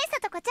え、さ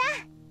とこちゃ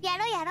ん、や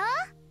ろうやろう。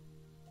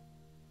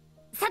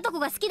さとこ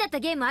が好きだった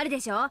ゲームあるで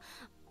しょ。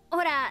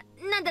ほら、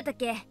なんだったっ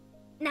け。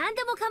なん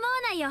でも構わ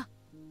ないよ。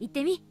言っ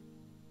てみ。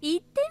言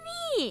って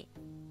み。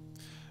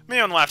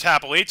 Mion laughed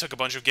happily, took a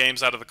bunch of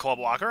games out of the club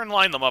locker, and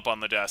lined them up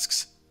on the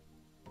desks.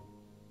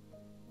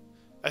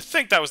 I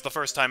think that was the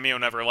first time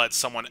Mion ever let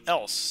someone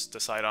else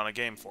decide on a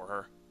game for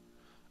her.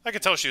 I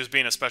could tell she was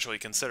being especially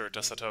considerate to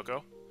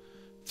Satoko,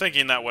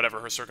 thinking that whatever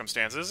her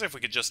circumstances, if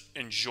we could just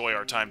enjoy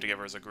our time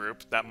together as a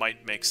group, that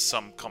might make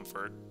some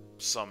comfort,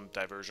 some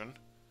diversion.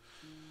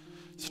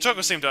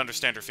 Satoko seemed to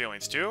understand her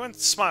feelings too, and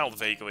smiled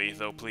vaguely,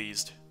 though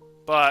pleased.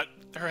 But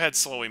her head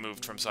slowly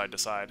moved from side to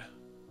side.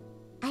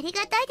 あり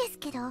がたいです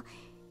けど、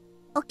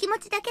お気持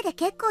ちだけで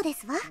結構で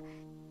すわ。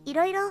い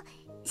ろいろ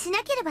し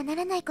なければな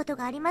らないこと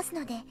があります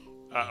ので。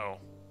Uh-oh.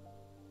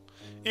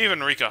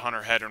 Even Rika hung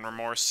her head in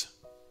remorse.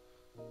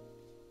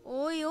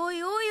 おいお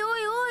いおいお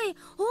いおい、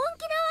本気なわ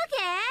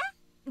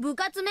け？部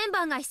活メンバ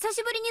ーが久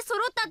しぶりに揃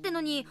ったっての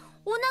に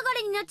お流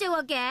れになっちゃう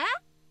わけ？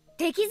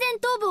敵前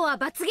逃亡は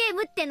罰ゲー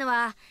ムっての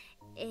は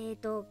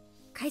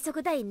快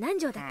速第何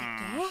条だったっ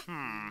け？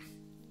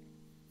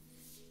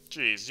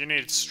 Jeez, you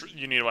need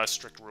less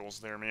strict rules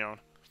there, Mion.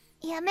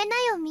 やめな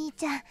よ、みー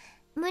ちゃん。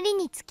無理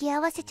に付き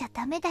合わせちゃ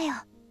ダメだよ。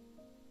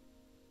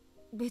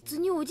別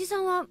におじさ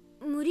んは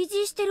無理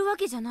強いしてるわ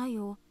けじゃない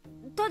よ。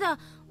ただ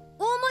大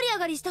盛り上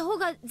がりした方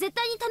が絶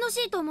対に楽し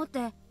いと思って。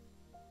本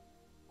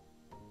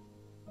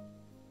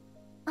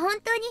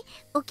当に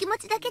お気持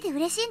ちだけで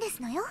嬉しいんで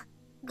すのよ。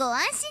ご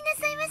安心な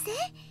さいませ。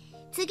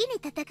次に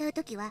戦う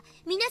ときは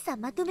皆さ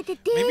んまとめてで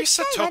っかい Maybe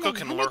罠 Satoko に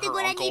can はめ lure て her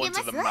ご覧に uncle 入れま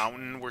into す the わ。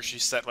 mountain where she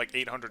set like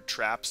 800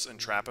 traps and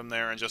trap him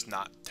there and just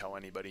not tell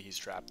anybody he's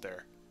trapped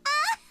there.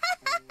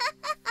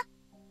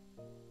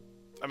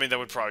 I mean, that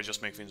would probably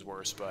just make things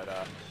worse, but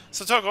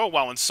Satoko,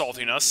 while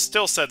insulting us,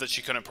 still said that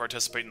she couldn't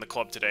participate in the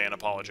club today and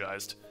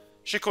apologized.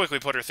 She quickly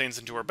put her things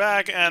into her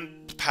bag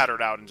and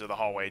pattered out into the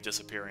hallway,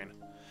 disappearing.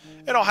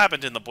 It all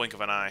happened in the blink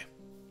of an eye.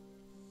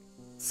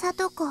 さ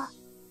とこ。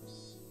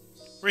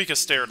 Rika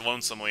stared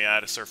lonesomely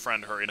as her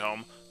friend hurried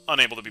home,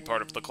 unable to be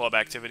part of the club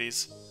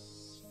activities.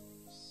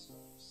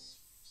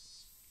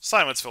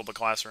 Silence filled the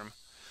classroom.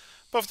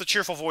 Both the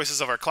cheerful voices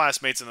of our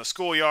classmates in the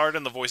schoolyard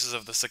and the voices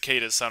of the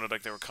cicadas sounded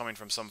like they were coming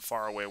from some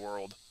faraway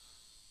world.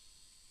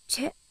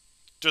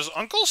 Does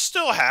Uncle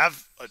still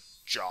have a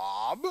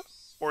job?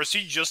 Or is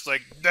he just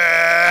like,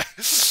 nah,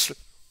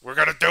 we're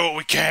gonna do what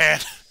we can.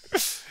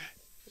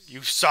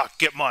 You suck,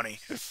 get money.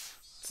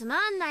 つ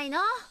まんないの？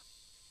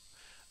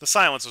 The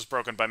silence was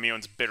broken by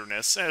Mion's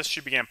bitterness as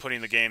she began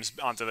putting the games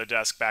onto the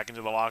desk back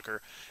into the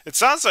locker. It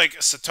sounds like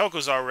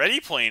Satoko's already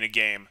playing a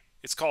game.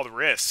 It's called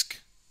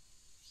Risk.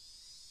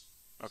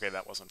 Okay,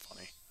 that wasn't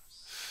funny.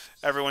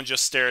 Everyone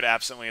just stared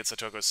absently at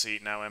Satoko's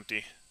seat, now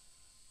empty.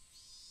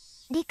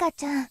 リカ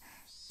ちゃん、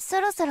そ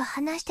ろそろ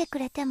話してく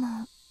れて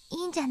も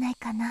いいんじゃない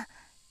かな。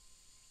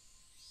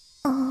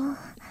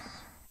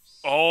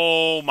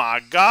Oh my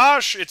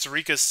gosh! It's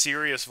Rika's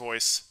serious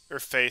voice. Or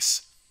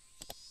face.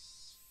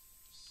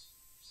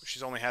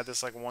 She's only had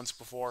this like once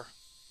before.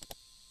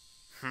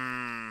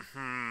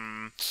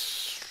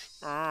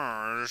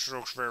 This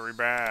looks very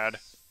bad.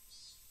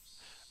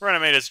 Rena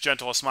made as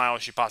gentle a smile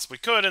as she possibly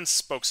could and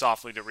spoke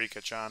softly to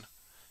Rika-chan.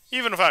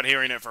 Even without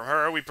hearing it from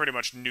her, we pretty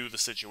much knew the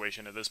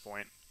situation at this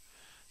point.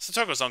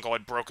 Satoko's uncle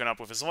had broken up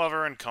with his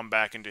lover and come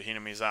back into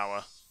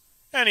Hinamizawa.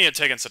 And he had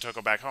taken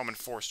Satoko back home and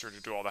forced her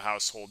to do all the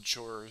household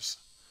chores.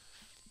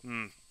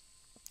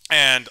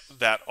 And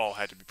that all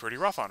had to be pretty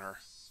rough on her.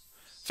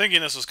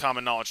 Thinking this was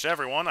common knowledge to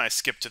everyone, I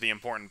skipped to the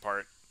important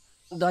part.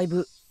 だい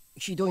ぶ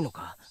ひどいの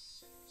か?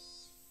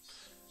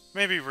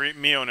 Maybe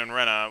Mion and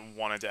Rena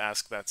wanted to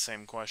ask that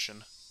same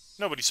question.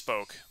 Nobody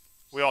spoke.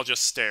 We all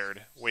just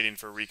stared, waiting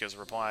for Rika's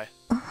reply.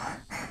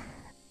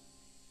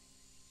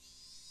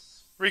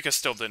 Rika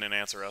still didn't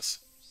answer us.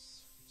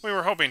 We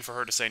were hoping for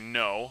her to say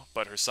no,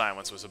 but her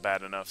silence was a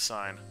bad enough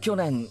sign. 去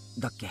年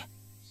だっけ?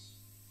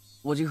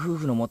 おじ夫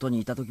婦の元に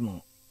いた時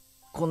も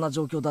こんな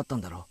状況だった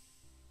んだろ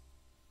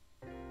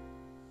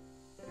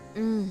う?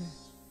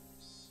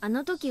 あ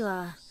の時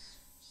は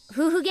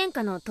夫婦喧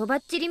嘩のとば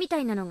っちりみた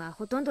いなのが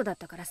ほとんどだっ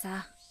たから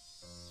さ。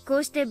こ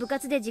うして部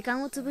活で時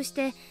間を潰し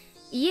て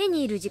家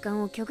にいる時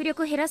間を極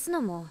力減らす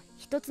のも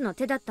一つの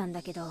手だったん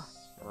だけど。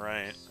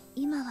Right.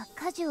 今は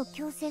家事を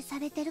強制さ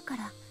れてるか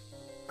ら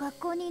学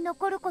校に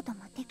残ること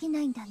もできな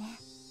いんだね。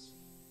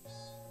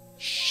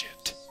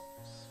Shit.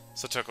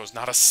 Satoko's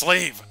not a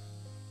slave.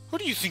 Who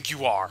do you think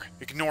you are?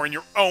 Ignoring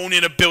your own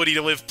inability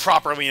to live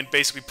properly and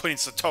basically putting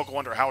Satoko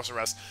under house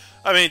arrest.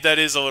 I mean, that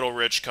is a little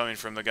rich coming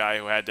from the guy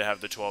who had to have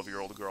the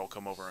 12-year-old girl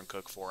come over and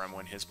cook for him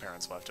when his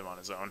parents left him on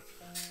his own.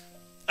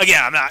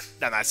 Again, I'm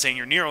not saying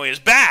you're nearly as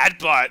bad,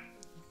 but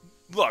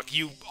look,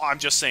 I'm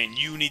just saying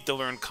you need to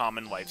learn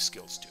common life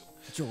skills too.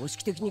 常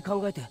識的に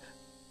考えて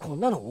こ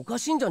んなのおか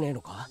しいんじゃねえ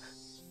のか?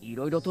 い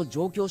ろいろと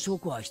状況証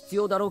拠は必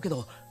要だろうけ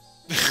ど、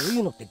そうい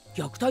うのって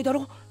虐待だ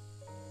ろ?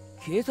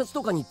 警察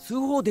とかに通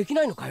報でき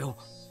ないのかよ?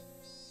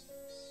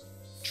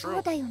 そ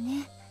うだよ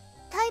ね。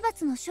体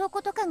罰の証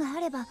拠とかがあ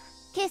れば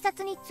警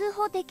察に通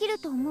報できる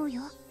と思う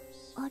よ。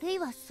あるい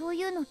はそう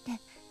いうのって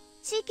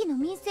地域の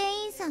民生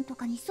委員さんと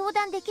かに相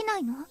談できな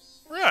いの?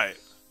 Right.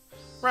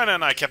 Rena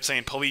and I kept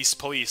saying police,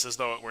 police as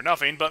though it were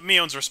nothing, but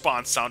Mion's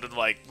response sounded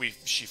like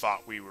she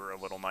thought we were a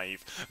little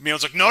naive.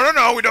 Mion's like, no, no,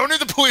 no, we don't need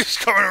the police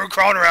coming and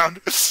crawling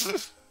around.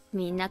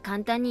 みんな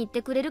簡単に言っ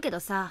てくれるけど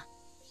さ、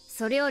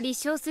それを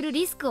立証する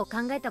リスクを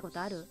考えたこ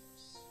とある？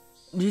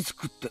リス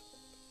クって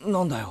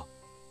なんだよ?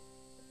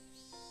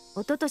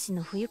 一昨年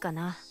の冬か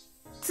な。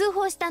通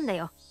報したんだ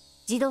よ。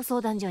児童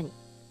相談所に。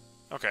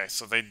Okay,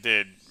 so they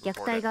did. 虐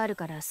待がある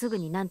からすぐ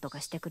に何と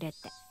かしてくれっ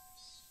て。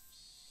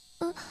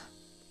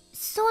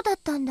そうだっ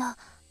たんだ。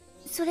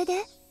それ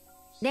で？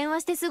電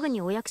話してすぐ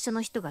にお役所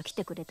の人が来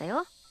てくれた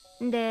よ。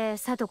で、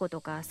聡子と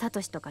かサ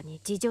トシとか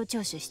に事情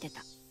聴取して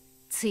た。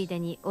ついで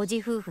にお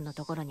じ夫婦の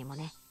ところにも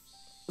ね。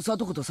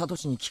聡子とサト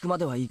シに聞くま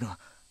ではいいが、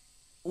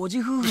おじ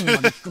夫婦にま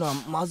で聞くのは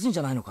まずいんじ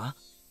ゃないのか?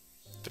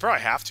 They probably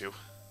have to.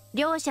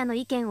 両者の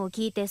意見を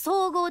聞いて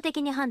総合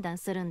的に判断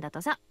するんだ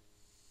とさ。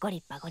ご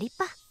立派ご立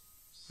派。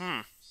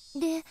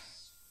で、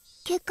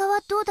結果は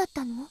どうだっ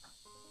たの?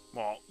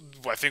 Well,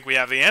 I think we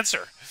have the answer.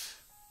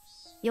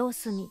 様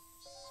子見。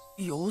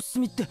様子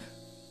見って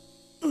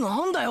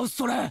なんだよ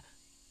それ?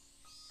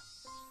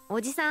 お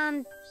じさ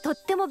んとっ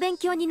ても勉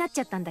強になっち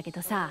ゃったんだけ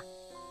どさ、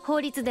法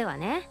律では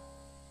ね、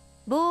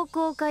暴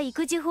行か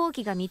育児放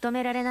棄が認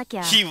められなき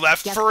ゃ。 He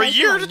left for a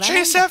year to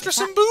chase after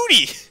some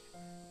booty.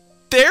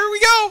 There we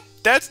go.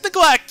 That's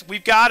neglect.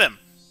 We've got him.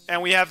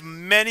 And we have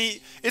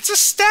many. It's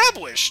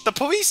established. The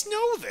police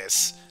know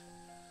this.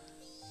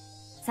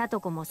 聡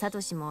子もサト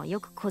シもよ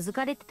く小づ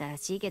かれてたら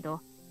しいけど、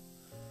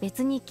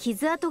別に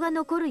傷跡が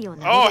残るよう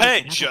な。Oh,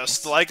 hey,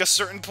 just like a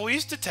certain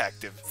police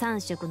detective. 3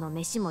食の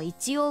飯も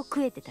一応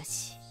食えてた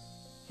し、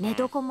寝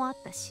床もあっ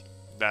たし。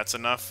That's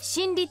enough.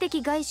 心理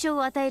的外傷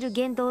を与える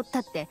言動だ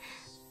って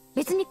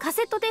別にカ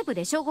セットテープ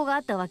で証拠があ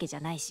ったわけじゃ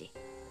ないし、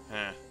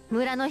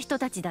村の人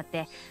たちだっ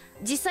て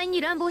実際に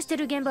乱暴して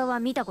る現場は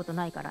見たこと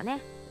ないから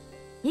ね。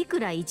い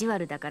くら意地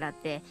悪だからっ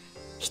て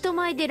人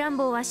前で乱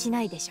暴はし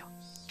ないでしょ。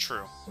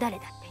 True. 誰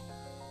だ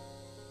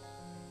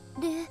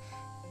って。で、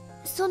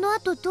その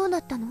後どうな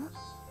ったの？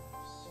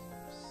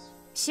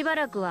しば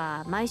らく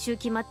は毎週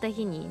決まった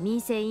日に民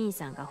生委員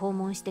さんが訪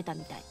問してた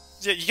みたい。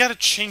Yeah, you gotta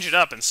change it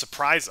up and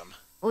surprise them.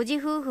 おじ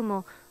夫婦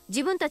も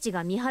自分たち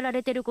が見張ら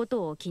れてるこ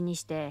とを気に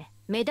して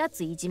目立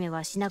ついじめ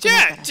はしなくな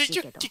ったらしい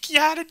けど。You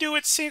gotta do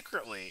it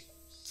secretly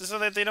so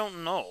that they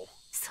don't know.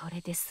 それ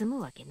で済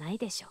むわけない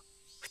でしょ、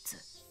普通。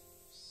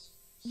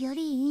よ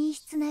り陰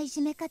湿ない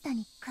じめ方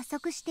に加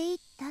速していっ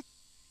た。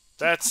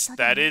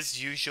That is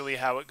usually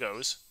how it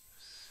goes.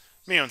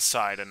 Mion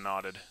sighed and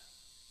nodded.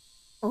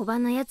 おば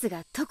のやつ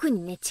が特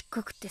にねちっ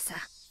こくってさ、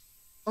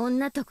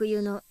女特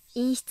有の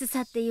陰湿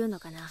さっていうの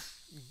かな。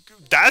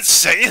That's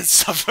saying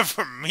something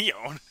for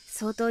Mion.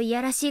 相当い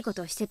やらしいこ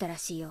とをしてたら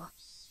しいよ。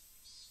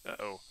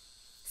Uh-oh.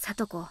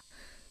 聡子、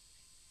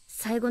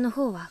最後の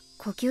方は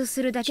呼吸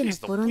するだけの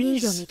ボロ人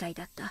形みたい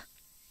だった。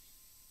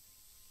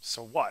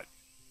So what?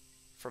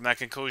 From that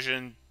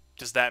conclusion,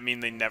 does that mean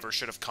they never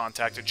should have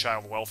contacted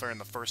child welfare in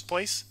the first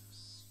place?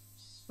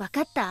 わ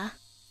かった。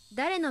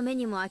誰の目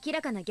にも明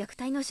らかな虐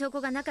待の証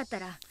拠がなかった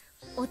ら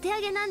お手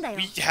上げなんだよ。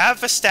 We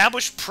have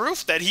established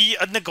proof that he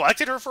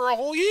neglected her for a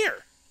whole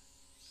year.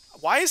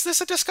 Why is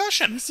this a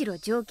discussion? むしろ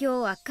状況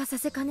を悪化さ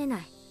せかねな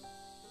い。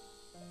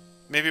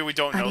 Maybe we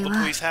don't know the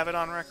police have it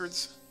on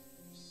records?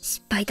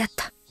 失敗だっ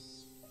た。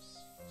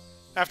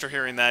 After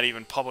hearing that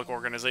even public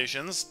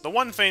organizations, the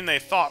one thing they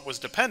thought was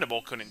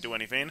dependable, couldn't do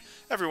anything,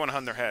 everyone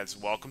hung their heads.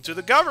 Welcome to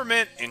the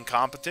government,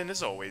 incompetent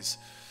as always.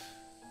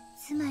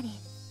 つまり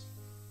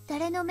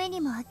誰の目に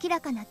も明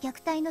らかな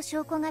虐待の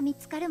証拠が見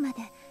つかるま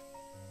で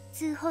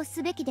通報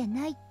すべきで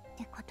ないっ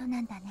てこと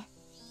なんだね。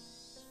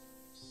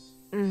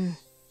うん。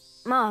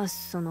まあ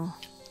その。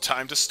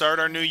 Time to start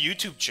our new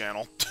YouTube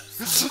channel.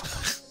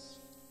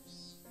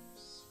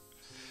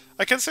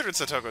 I considered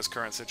Satoko's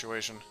current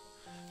situation.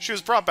 She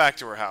was brought back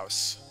to her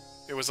house.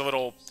 It was a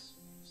little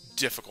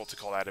difficult to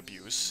call that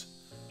abuse.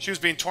 She was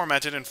being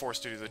tormented and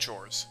forced to do the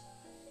chores.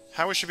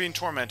 How was she being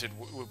tormented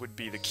would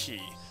be the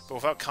key, but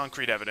without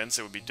concrete evidence,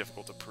 it would be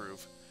difficult to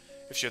prove.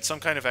 If she had some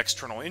kind of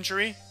external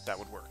injury, that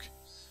would work.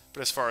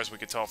 But as far as we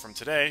could tell from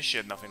today, she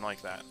had nothing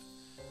like that.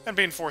 And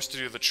being forced to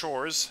do the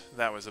chores,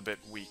 that was a bit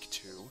weak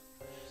too.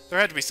 There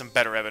had to be some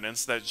better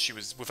evidence that she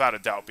was without a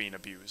doubt being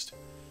abused.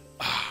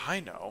 Ah,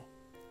 I know.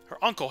 Her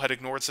uncle had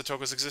ignored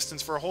Satoko's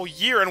existence for a whole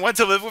year and went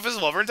to live with his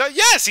lover and died.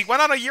 Yes, he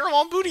went on a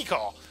year-long booty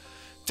call.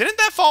 Didn't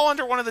that fall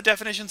under one of the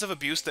definitions of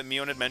abuse that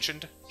Mion had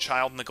mentioned?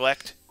 Child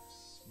neglect?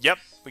 Yep,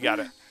 we got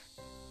it.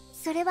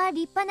 それは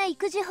立派な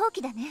育児放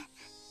棄だね。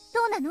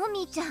どうなの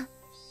みーちゃ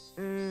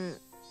ん。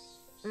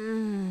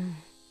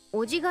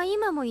おじが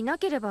今もいな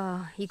けれ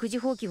ば育児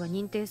放棄は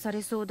認定さ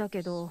れそうだ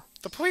けど。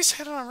The police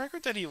had on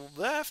record that he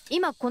left.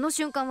 今この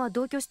瞬間は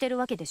同居してる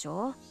わけでし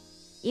ょ。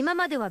今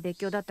までは別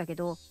居だったけ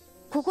ど。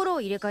心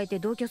を入れ替えて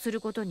同居する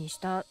ことにし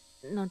た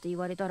なんて言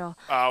われたら、ま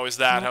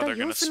た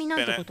様子見な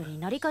んてことに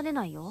なりかね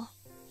ないよ。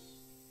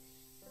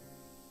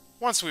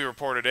Once we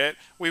reported it,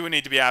 we would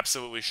need to be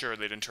absolutely sure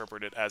they'd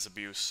interpret it as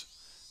abuse.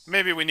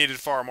 Maybe we needed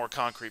far more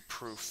concrete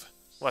proof,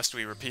 lest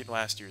we repeat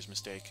last year's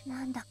mistake.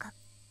 なんだか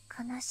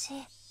悲し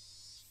い。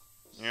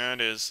Yeah,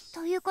 it is.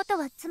 ということ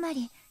はつま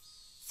り、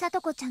さ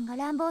とこちゃんが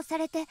乱暴さ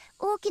れて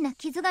大きな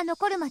傷が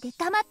残るまで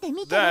黙って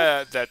見てる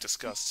That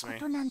disgusts こ me.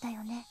 となんだ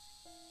よね。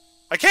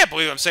I can't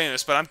believe I'm saying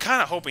this, but I'm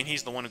kind of hoping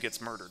he's the one who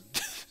gets murdered.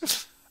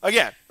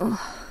 Again,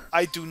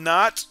 I do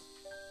not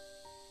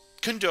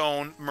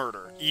condone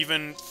murder,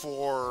 even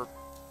for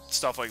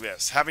stuff like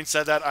this. Having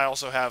said that, I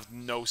also have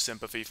no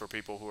sympathy for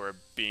people who are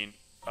being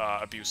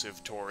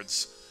abusive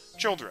towards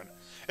children.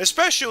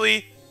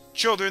 Especially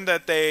children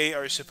that they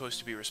are supposed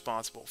to be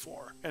responsible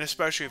for. And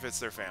especially if it's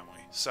their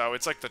family. So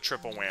it's like the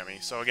triple whammy.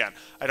 So again,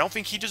 I don't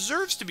think he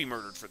deserves to be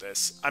murdered for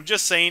this. I'm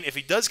just saying, if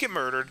he does get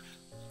murdered,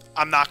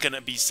 I'm not going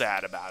to be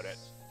sad about it,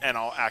 and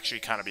I'll actually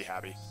kind of be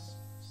happy.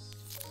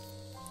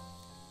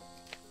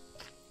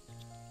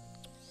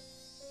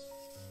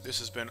 This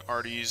has been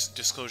Artie's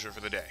disclosure for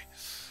the day.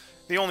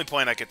 The only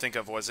plan I could think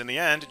of was, in the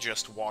end,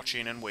 just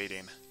watching and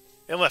waiting.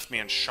 It left me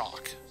in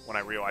shock when I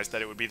realized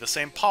that it would be the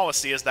same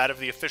policy as that of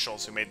the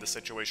officials who made the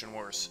situation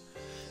worse.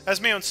 As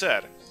Mion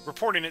said,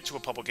 reporting it to a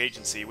public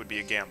agency would be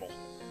a gamble.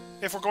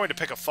 If we're going to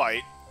pick a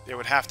fight, it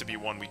would have to be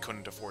one we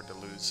couldn't afford to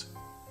lose.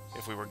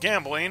 If we were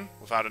gambling,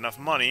 without enough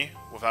money,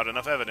 without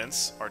enough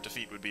evidence, our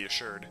defeat would be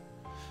assured.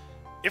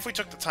 If we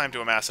took the time to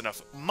amass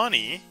enough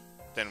money,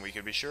 then we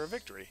could be sure of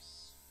victory.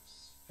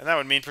 And that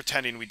would mean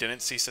pretending we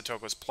didn't see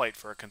Satoko's plight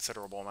for a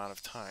considerable amount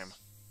of time.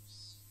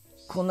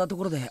 こんなと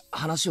ころで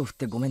話を振っ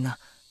てごめんな。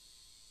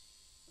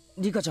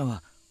リカちゃん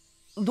は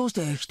どうし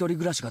て一人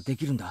暮らしがで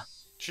きるんだ？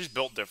 She's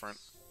built different.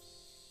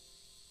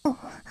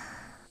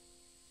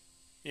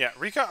 Yeah,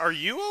 Rika, are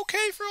you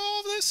okay for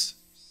all of this?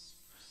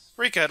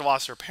 Rika had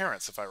lost her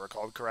parents, if I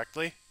recalled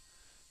correctly.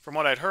 From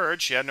what I'd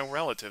heard, she had no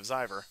relatives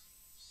either.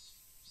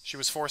 She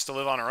was forced to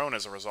live on her own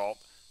as a result,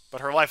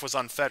 but her life was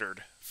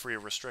unfettered, free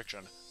of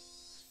restriction.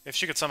 If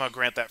she could somehow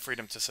grant that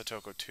freedom to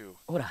Satoko too.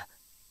 ほら、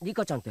リ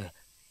カちゃんって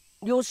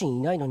両親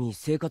いないのに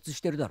生活し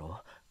てるだ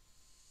ろ。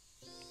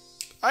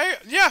I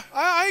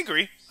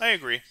agree. I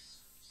agree.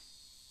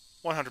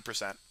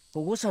 100%.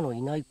 保護者の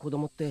いない子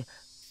供って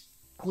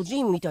孤児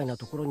院みたいな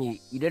ところに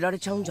入れられ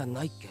ちゃうんじゃ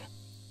ないっけ？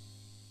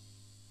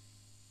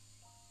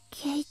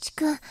ケイチ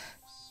君、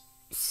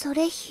そ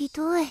れひ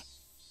どい。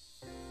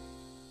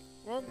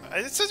Well,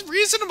 it's a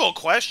reasonable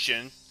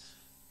question.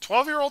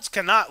 12-year-olds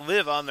cannot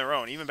live on their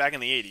own, even back in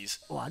the 80s.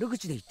 悪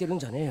口で言ってるん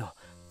じゃねえよ。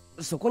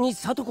そこに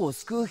サトコを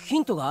救うヒ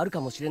ントがあるか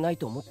もしれない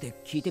と思って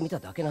聞いてみた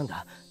だけなん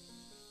だ。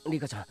リ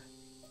カちゃん、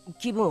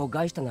気分を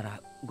害したな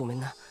らごめん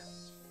な。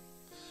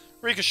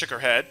Rika shook her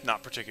head,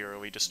 not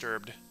particularly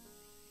disturbed.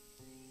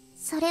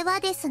 それは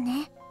です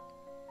ね、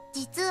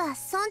実は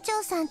村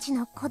長さんち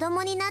の子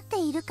供になって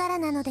いるから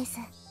なのです。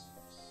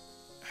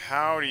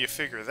How do you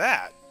figure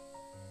that?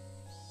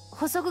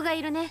 補足が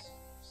いるね。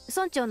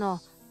村長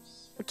の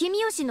君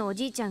吉のお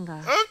じいちゃんが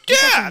Oh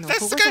yeah,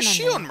 that's the guy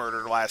Shion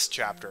murdered last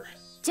chapter.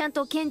 ちゃん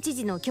と県知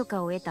事の許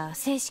可を得た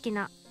正式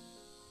な。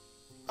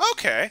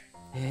Okay. へ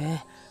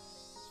え、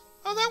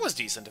 Oh, that was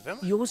decent of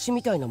him. 養子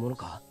みたいなもの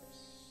か。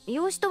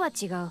養子とは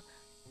違う。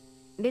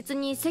別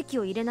に籍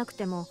を入れなく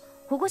ても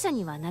保護者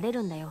にはなれ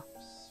るんだよ。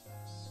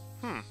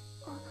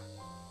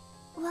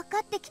分か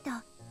ってき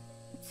た。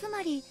つ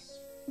まり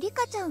リ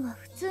カちゃんは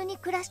普通に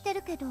暮らして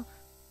るけど、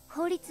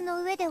法律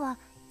の上では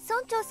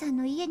村長さん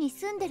の家に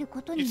住んでる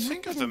ことに You'd なっ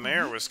think て if る the んだ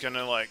mayor ね。 was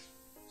gonna, like,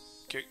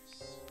 get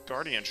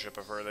guardianship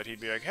of her, that he'd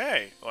be like,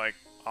 hey, like,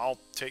 I'll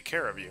take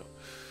care of you.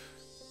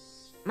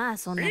 まあ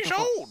そんな He's と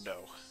こ。 old, though.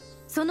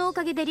 そのお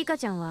かげでリカ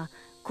ちゃんは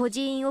孤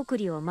児院送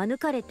りを免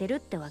れてるっ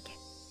てわけ。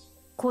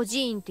孤児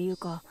院っていう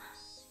か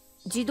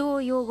児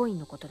童養護院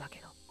のことだ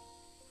けど。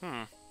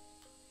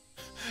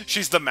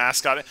She's the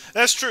mascot.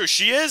 That's true.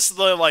 She is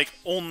the, like,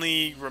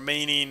 only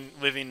remaining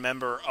living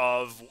member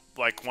of,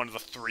 like, one of the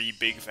 3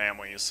 big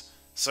families.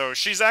 So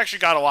she's actually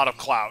got a lot of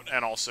clout,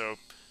 and also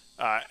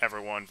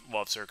everyone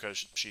loves her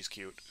because she's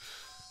cute.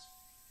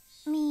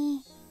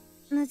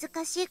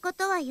 難しいこ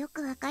とはよ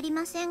くわかり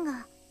ません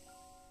が、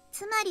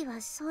つまり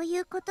はそうい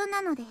うこと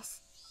なので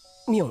す。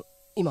ミオン、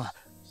今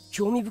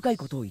興味深い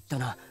ことを言った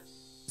な。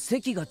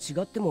席が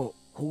違っても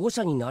保護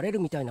者になれる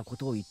みたいなこ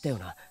とを言ったよ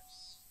な。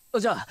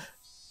じゃあ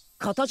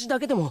形だ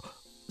けでも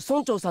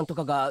村長さんと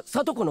かが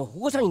聡子の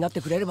保護者になっ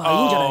てくれればい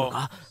いんじゃないの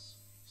か。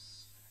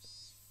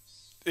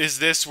Is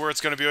this where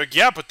it's going to be like,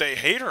 yeah, but they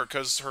hate her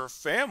because her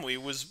family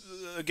was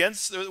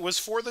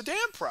for the dam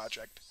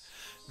project.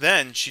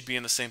 Then she'd be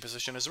in the same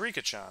position as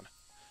Rika-chan,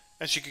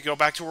 and she could go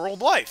back to her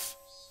old life.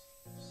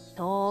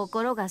 と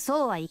ころが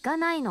そうはいか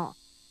ないの。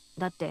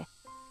だって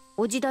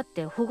おじだっ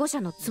て保護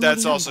者のつもりなん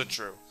だ。 That's also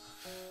true.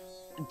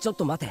 ちょっ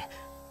と待て、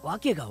わ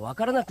けがわ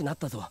からなくなっ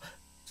たぞ。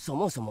そ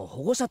もそも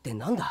保護者って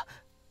なんだ？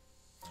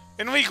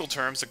 In legal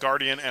terms, a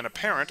guardian and a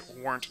parent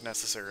weren't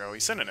necessarily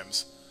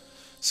synonyms.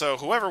 So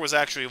whoever was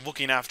actually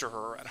looking after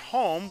her at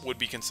home would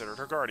be considered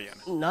her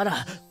guardian. な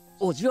ら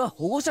おじは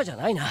保護者じゃ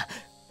ないな。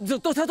ずっ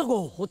と聡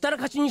子をほったら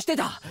かしにして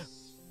た。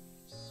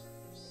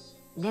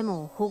で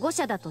も保護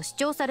者だと主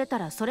張された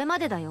らそれま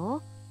でだ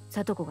よ。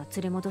聡子が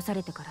連れ戻さ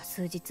れてから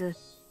数日。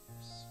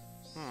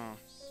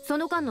そ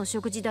の間の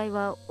食事代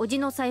はおじ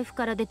の財布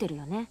から出てる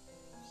よね。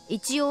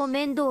一応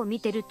面倒を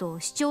見てると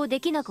主張で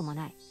きなくも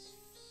ない。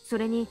そ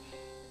れに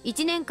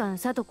1年間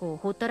聡子を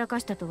ほったらか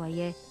したとはい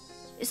え、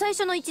最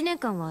初の1年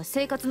間は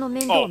生活の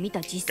面倒を見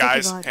た実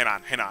績 Guys, があ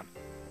る。 hang on.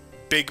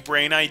 Big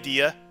brain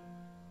idea.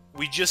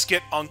 We just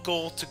get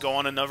Uncle to go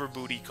on another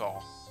booty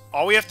call.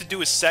 All we have to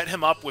do is set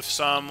him up with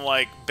some,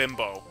 like,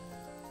 bimbo.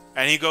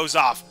 And he goes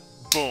off.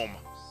 Boom.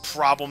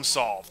 Problem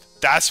solved.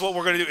 That's what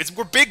we're gonna do.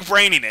 We're big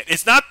braining it.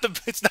 It's not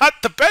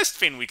the best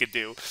thing we could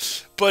do,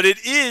 but it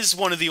is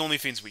one of the only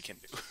things we can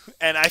do.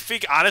 And I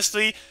think,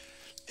 honestly,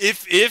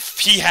 if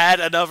he had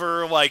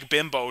another, like,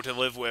 bimbo to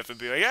live with and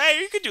be like, hey,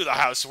 you can do the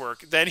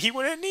housework, then he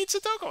wouldn't need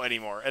Satoko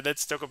anymore. And then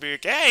Satoko would be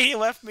like, hey, he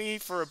left me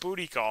for a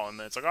booty call. And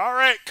then it's like, all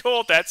right,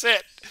 cool, that's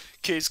it.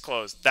 Case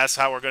closed. That's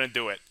how we're gonna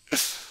do it.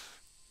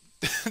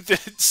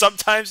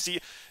 Sometimes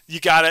you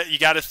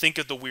gotta think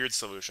of the weird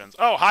solutions.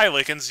 Oh, hi,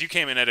 Lickens. You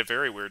came in at a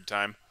very weird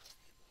time.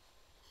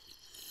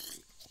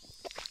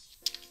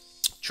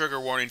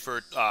 Trigger warning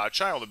for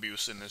child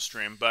abuse in this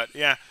stream, but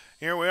yeah,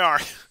 here we are.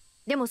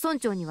 でも村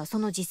長にはそ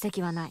の実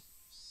績はない。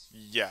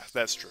Yeah,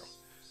 that's true.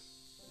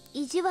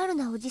 意地悪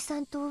なおじさ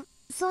んと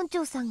村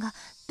長さんが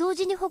同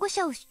時に保護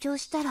者を主張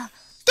したら、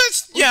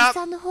That's おじ yeah.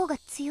 さんの方が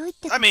強いっ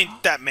てこと。 I mean,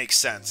 that makes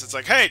sense. It's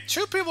like, hey,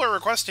 2 people are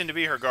requesting to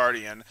be her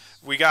guardian.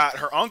 We got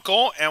her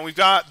uncle, and we've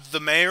got the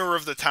mayor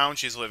of the town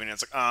she's living in.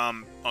 It's like,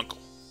 uncle.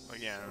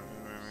 Like, yeah,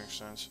 that makes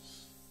sense.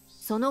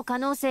 その可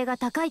能性が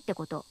高いって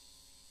こと。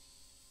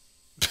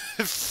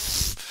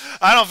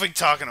I don't think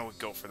Takano would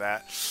go for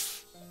that.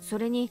 そ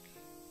れに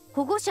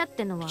保護者っ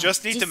てのは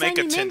Just need 実 to 際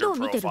make a に面 Tinder 倒を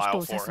見てる人を profile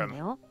指 for すんだ him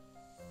よ。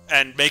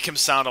 and make him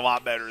sound a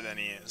lot better than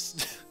he is.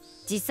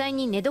 実際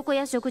に寝床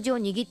や食事を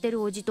握って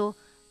るおじと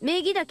名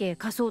義だけ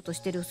貸そうとし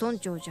てる村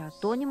長じゃ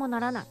どうにもな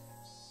らない。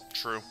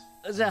 True.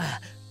 じゃ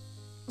あ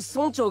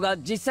村長が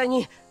実際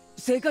に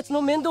生活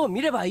の面倒を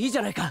見ればいいじ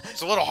ゃないか。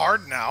 It's a little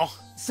hard now.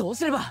 そう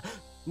すれば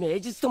名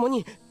実とも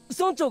に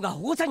村長が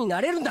保護者に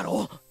なれるんだ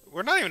ろう。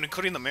 We're not even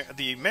including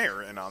the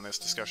mayor in on this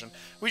discussion.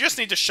 We just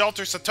need to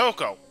shelter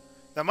Satoko.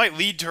 That might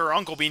lead to her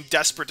uncle being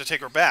desperate to take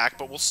her back,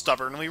 but we'll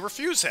stubbornly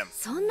refuse him.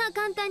 そんな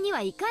簡単に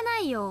はいかな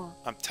いよ。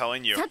 I'm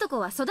telling you. 聡子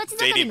は育ち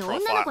盛り Dating の女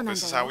の子 profile. なん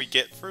This is だ how よ。 we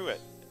get through it.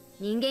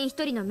 人間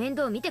一人の面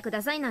倒を見てく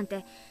ださいなん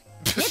て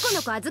猫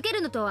の子預け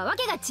るのとはわ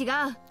けが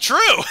違う。 True.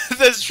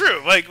 That's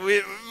true. Like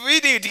we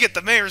need to get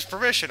the mayor's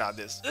permission on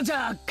this. じ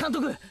ゃあ監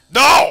督。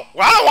 No, I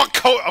don't want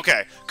coach.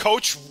 Okay,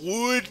 coach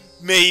would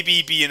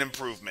maybe be an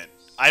improvement.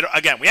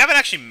 Again, we haven't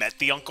actually met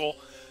the uncle,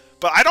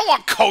 but I don't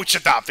want coach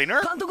adopting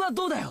her. 監督は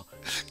どうだよ。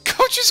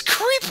 Coach is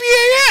creepy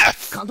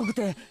AF. 監督っ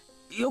て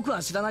よく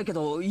は知らないけ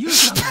ど勇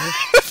気なんだよ。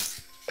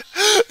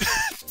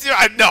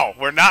No,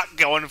 we're not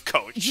going with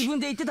coach. 自分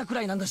で言ってたく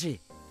らいなんだし、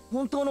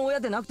本当の親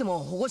でなくても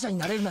保護者に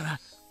なれるなら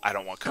I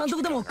don't want coach. 監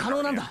督でも可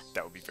能なんだ。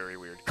 That would be very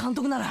weird. 監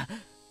督なら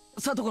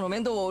聡子の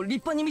面倒を立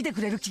派に見て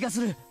くれる気がす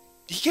る。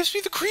 He gives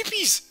me the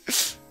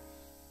creepies.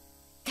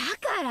 だか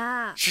か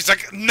ら。 She's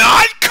like,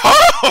 not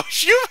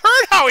Coach! You've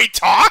heard how he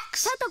talks!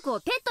 サトコを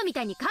ペットみ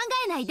たいに考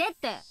えないでっ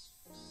て。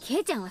ケ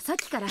イちゃんはさっ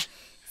きからサ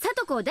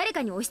トコを誰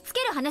かに押し付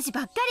ける話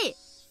ばっかり。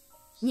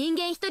人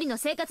間一人の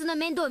生活の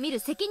面倒を見る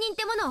責任っ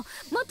てものを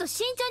もっと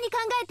慎重に考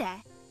えて。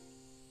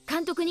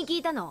監督に聞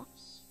いたの。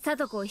サ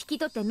トコを引き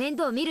取って面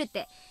倒を見るっ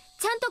て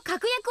ちゃんと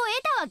確約を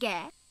得た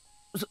わけ？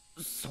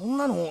そん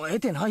なの得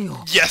てないよ。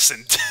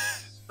 Yesn't.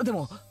 で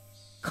も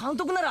監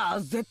督なら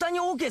絶対に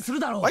OK する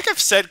だろう。 Like I've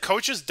said,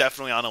 Coach is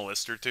definitely on a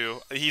list or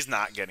two. He's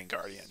not getting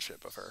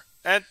guardianship of her.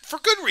 And for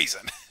good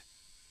reason.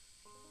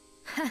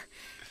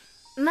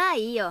 まあ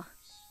いいよ。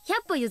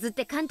100歩譲っ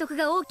て監督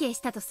が OK し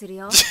たとする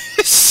よ。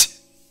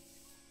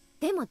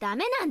でもダ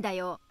メなんだ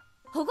よ。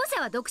保護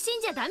者は独身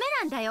じゃダメ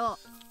なんだよ。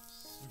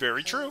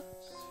 Very true.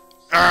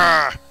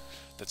 Ah,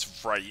 that's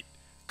right.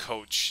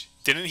 Coach.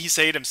 Didn't he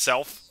say it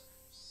himself?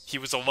 He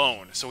was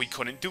alone, so he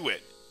couldn't do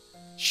it.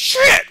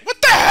 Shit!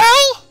 What the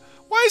hell?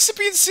 Why is it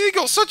being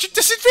single such a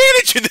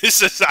disadvantage in this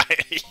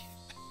society?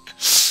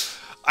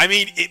 I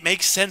mean, it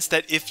makes sense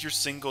that if you're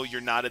single,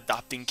 you're not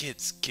adopting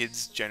kids.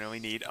 Kids generally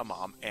need a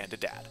mom and a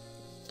dad.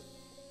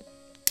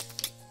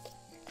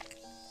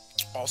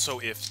 Also,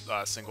 if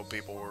single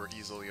people were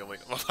easily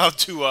allowed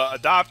to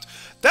adopt,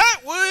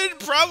 that would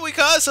probably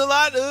cause a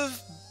lot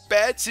of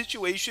bad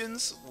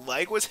situations,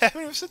 like what's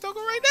happening with Satoko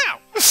right now.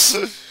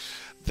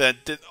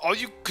 that all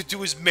you could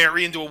do is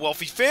marry into a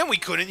wealthy family,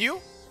 couldn't you?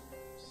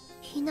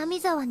 ひな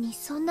み沢に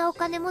そんなお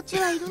金持ち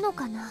はいるの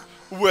かな。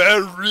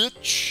 Well,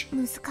 rich.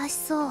 難し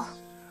そう。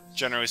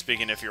 Generally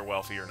speaking, if you're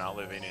wealthy, you're not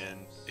living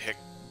in Hick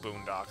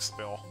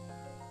Boondocksville.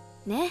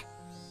 ね。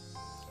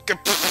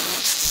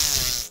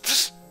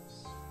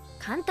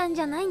簡単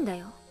じゃないんだ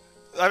よ。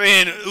 I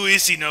mean, at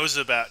least he knows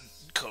about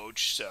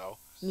Coach, so.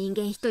 人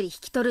間一人引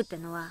き取るって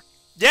のは。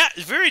Yeah,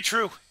 it's very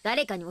true.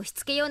 誰かに押し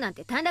付けようなん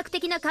て短絡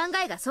的な考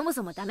えがそも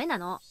そもダメな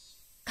の。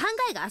考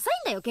えが浅い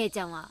んだよ、ケイち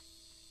ゃんは。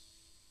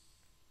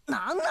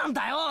なんなん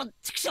だよ、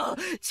チクショ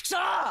ー、チクショ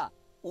ー。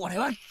俺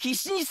は必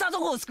死にサト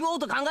コを救おう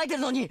と考えて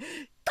るのに、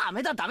ダ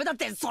メだダメだっ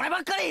てそれば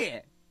っか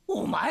り。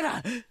お前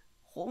ら、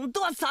本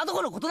当はサト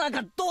コのことなん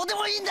かどうで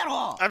もいいんだ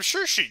ろ。 I'm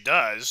sure she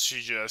does.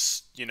 She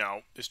just, you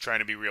know, is trying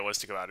to be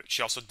realistic about it.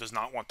 She also does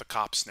not want the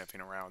cops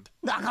sniffing around.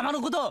 仲間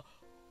のこと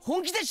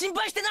本気で心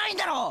配してないん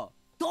だろ。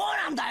どう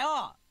なんだ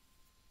よ。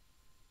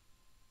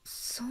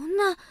そん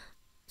な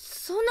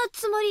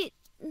つもり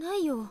な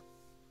いよ。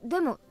で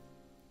も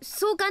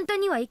そう簡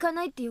単にはいか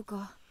ないっていう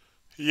か。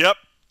 Yep.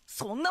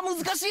 そんな難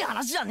しい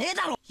話じゃねえ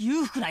だろ。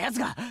裕福なやつ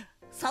が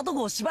サト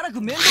コをしばら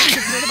く面倒見て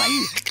くれればいい。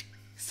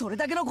それ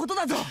だけのこと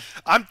だぞ。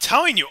 I'm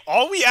telling you,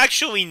 all we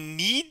actually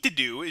need to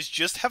do is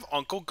just have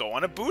Uncle go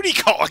on a booty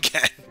call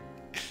again.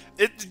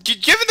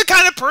 Given the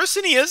kind of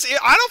person he is,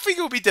 I don't think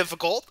it would be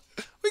difficult.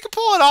 We could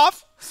pull it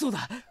off. そう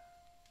だ。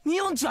ミ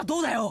オンチはど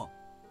うだよ。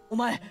お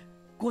前、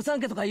御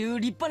三家とかいう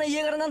立派な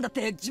家柄なんだっ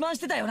て自慢し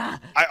てたよ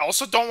な。I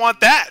also don't want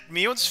that.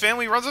 Mion's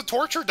family runs a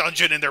torture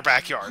dungeon in their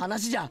backyard.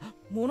 話じゃ、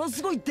もの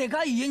すごいで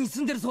かい家に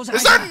住んでるそうじゃな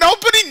い Is か。 there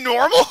nobody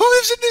normal who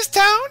lives in this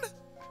town?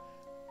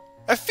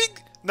 I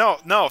think... No,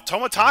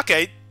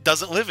 Tomatake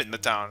doesn't live in the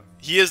town.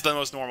 He is the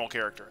most normal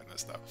character in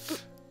this, though.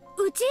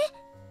 うち？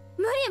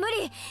無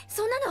理。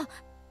そんなの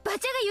バチ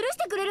ャが許し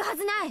てくれるは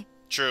ずない。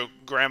 True,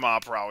 Grandma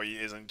probably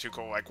isn't too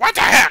cool. Like, what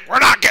the heck? We're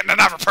not getting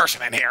another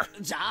person in here.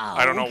 じゃあ、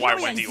 I don't know why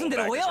沖縄に Wendy 住ん will で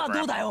る back 親 as は her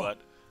どうだ grandma, よ。 but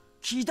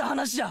聞いた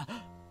話じゃ、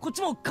こっ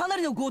ちもかな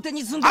りの豪邸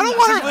に住んで I る don't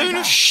らしい want じ her ゃない living か。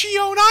 with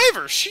Shion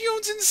either.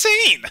 Shion's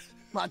insane.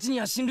 町に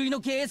は親類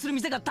の経営する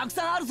店がたく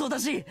さんあるそうだ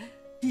し、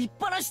立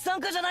派な資産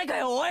家じゃないか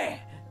よ、おい。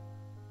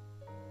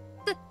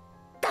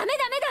ダメ。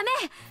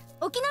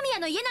沖宮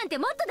の家なんて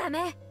もっとダ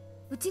メ。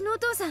うちのお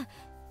父さん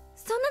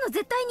そんなの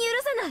絶対に許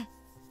さない。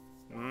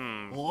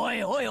おい。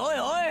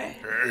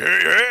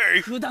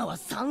 Hey. 普段は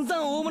散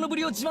々大物ぶ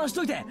りを自慢し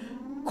といて、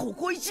こ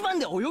こ一番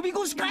で及び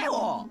腰か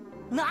よ。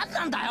なん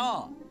なんだ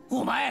よ。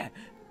お前、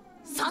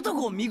サト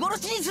コを見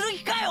殺しにする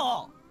気か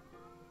よ。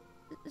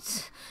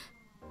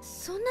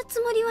そんなつ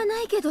もりは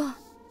ないけど、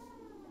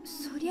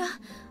そりゃ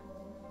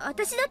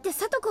私だって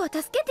サトコは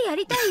助けてや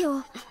りたい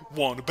よ。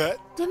 Wanna bet?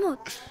 でも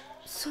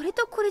それ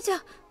とこれじ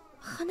ゃ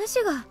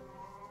話が。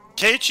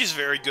 Keiichi's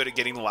very good at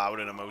getting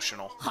loud and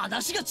emotional.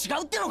 話が違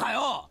うってのか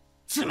よ。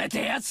冷て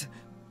えやつ。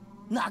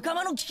仲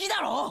間の危機だ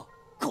ろ。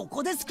こ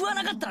こで救わ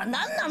なかったら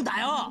何なんだ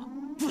よ。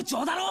部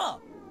長だ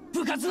ろ。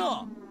部活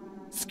の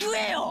救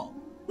えよ。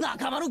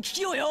仲間の危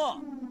機をよ。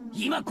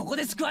今ここ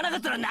で救わなか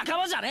ったら仲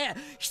間じゃねえ、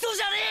人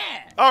じゃ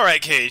ねえ。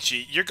 Alright,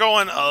 Keiichi, you're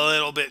going a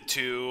little bit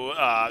too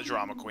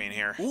drama queen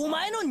here. お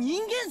前の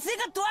人間性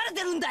が問われ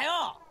てるんだ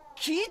よ。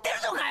聞いてる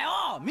のか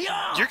よ、ミオ。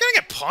 You're gonna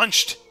get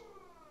punched.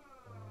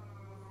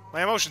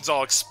 My emotions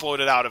all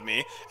exploded out of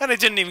me, and I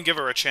didn't even give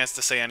her a chance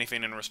to say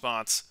anything in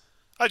response.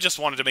 I just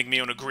wanted to make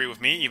Mion agree with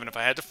me, even if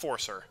I had to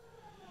force her.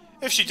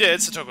 If she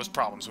did, Satoko's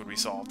problems would be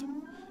solved.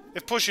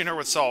 If pushing her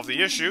would solve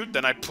the issue,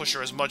 then I'd push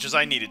her as much as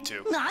I needed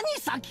to. 何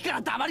さっきか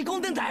ら黙り込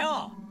んでんだ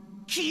よ。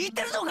聞い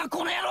てるのかこ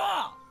の野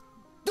郎。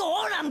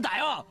どうなんだ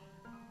よ。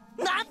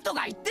なんと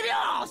か言ってるよ、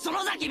そ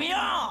の先ミオ。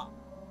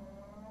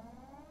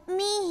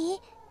みー、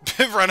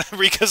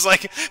Rika's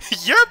like,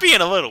 you're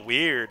being a little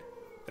weird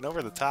and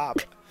over the top.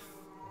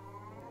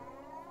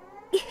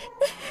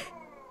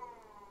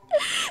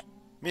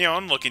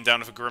 Mion, looking down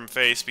with a grim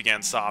face,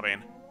 began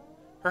sobbing.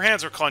 Her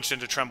hands were clenched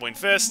into trembling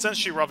fists, and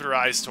she rubbed her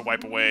eyes to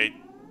wipe away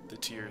the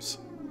tears.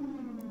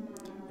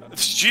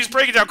 She's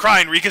breaking down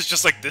crying. Rika's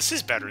just like, this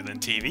is better than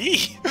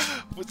TV.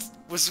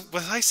 was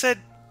what I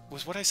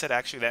said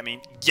actually that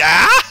mean?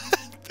 Yeah?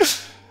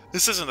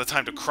 This isn't the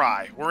time to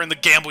cry. We're in the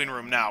gambling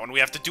room now, and we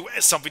have to do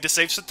something to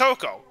save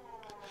Satoko.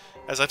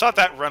 As I thought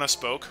that, Rena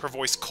spoke, her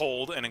voice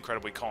cold and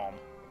incredibly calm.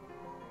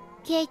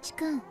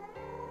 Keiichi-kun,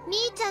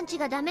 Mii-chan家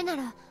がダメな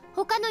ら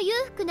他の裕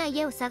福な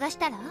家を探し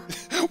たら?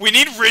 We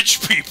need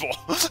rich people.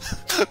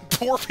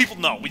 Poor people,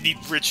 no. We need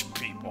rich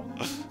people.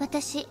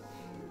 私、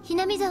ひ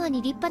なみ沢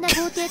に立派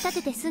な豪邸建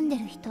てて住んで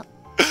る人。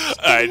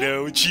I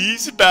know what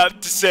she's about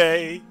to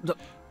say.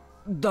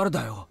 誰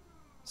だよ。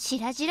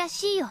白々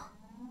しいよ。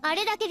あ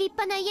れだけ立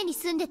派な家に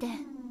住んでて、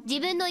自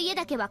分の家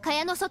だけは蚊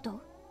帳の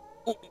外。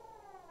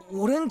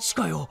俺んち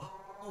かよ。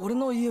俺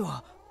の家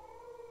は。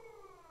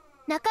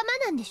仲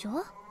間なんでし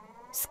ょ？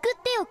救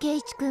ってよ、圭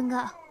一君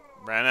が。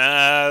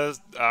Rena,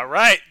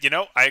 alright, you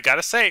know, I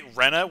gotta say,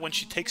 Rena, when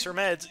she takes her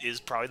meds, is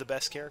probably the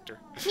best character.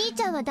 みー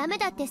ちゃんはダメ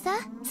だってさ、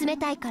冷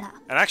たいから。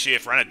And actually,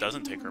 if Rena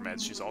doesn't take her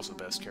meds, she's also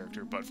the best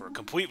character, but for a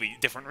completely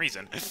different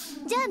reason.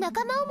 じゃあ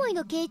仲間思い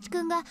の圭一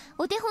君が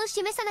お手本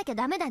示さなきゃ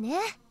ダメだね。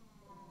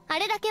あ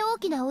れだけ大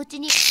きなお家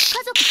に家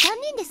族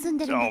3人で住ん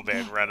でるんだって。 Oh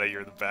man, Rena,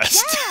 you're the じゃ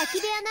best. あ空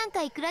き部屋なん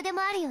かいくらで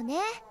もあるよね。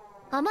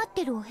余っ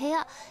てるお部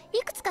屋、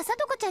いくつかさ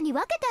とこちゃんに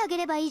分けてあげ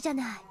ればいいじゃ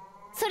ない。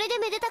それで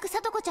めでたく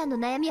さとこちゃんの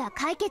悩みは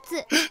解決。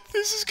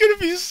 This is gonna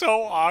be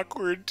so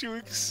awkward to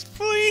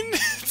explain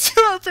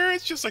to our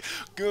parents. Just like,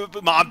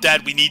 Mom,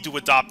 Dad, we need to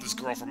adopt this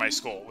girl for my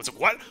school. It's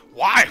like, what?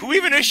 Why? Who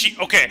even is she?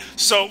 Okay,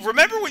 so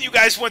remember when you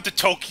guys went to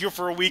Tokyo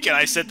for a week and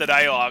I said that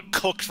I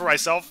cooked for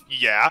myself?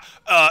 Yeah.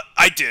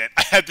 I didn't.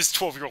 I had this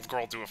 12-year-old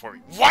girl do it for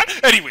me.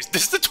 What? Anyways,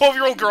 this is the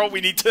 12-year-old girl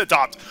we need to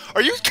adopt.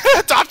 Are you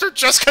gonna adopt her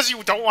just because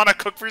you don't want to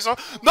cook for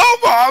yourself? No,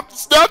 Mom!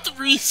 It's not the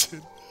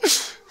reason.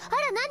 あ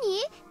ら何？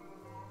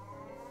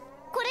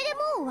これで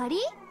もう終わり？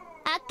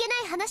あっけ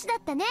ない話だっ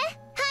たね。はいは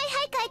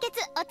い解決、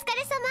お疲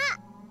れ様。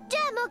じ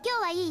ゃあもう今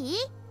日はいい？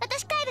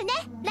私帰るね。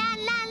ラン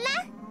ラン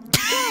ラン。今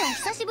日は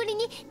久しぶり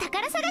に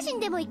宝探しに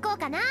でも行こう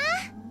かな。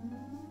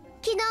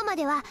昨日ま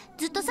では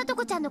ずっとさと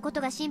こちゃんのこと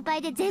が心配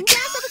で全然遊ぶ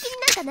気に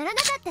なんかなら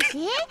なかった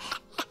し。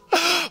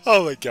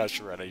Oh my gosh,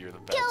 Rena, you're the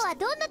best. 今日は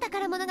どんな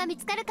宝物が見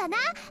つかるかな？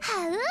は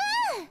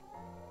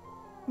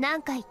う。な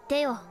んか言って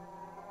よ。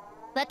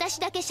私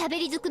だけ喋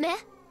りずくめ？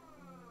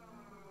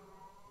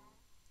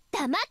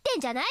黙ってん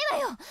じゃないわ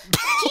よ。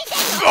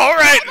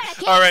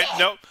Alright,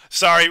 no,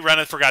 sorry,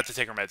 Rena forgot to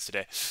take her meds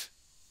today.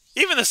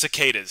 Even the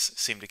cicadas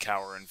seem to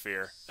cower in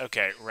fear.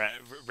 Okay,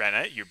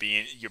 Rena, you're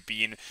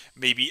being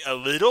maybe a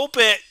little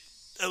bit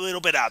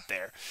out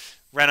there.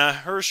 Rena,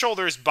 her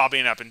shoulders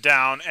bobbing up and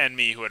down, and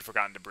me, who had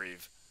forgotten to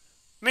breathe.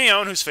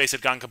 Mion, whose face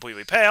had gone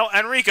completely pale,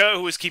 and Rika,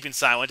 who was keeping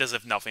silent as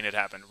if nothing had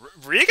happened.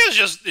 Rika's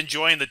just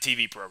enjoying the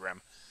TV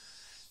program.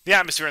 The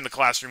atmosphere in the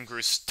classroom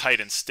grew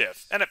tight and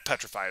stiff, and it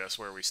petrified us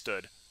where we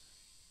stood.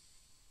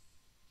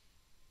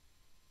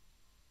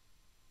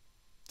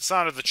 The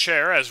sound of the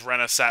chair, as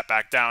Rena sat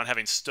back down,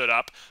 having stood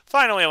up,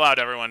 finally allowed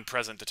everyone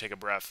present to take a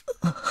breath.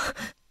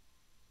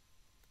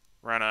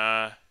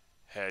 Rena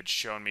had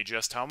shown me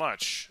just how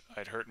much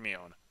I'd hurt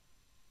Mion.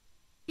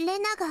 レ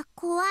ナが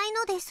怖い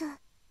のです。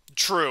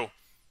 True.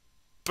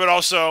 But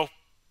also,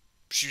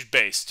 she's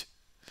based.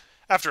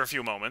 After a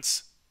few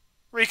moments,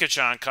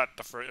 Rika-chan cut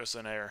the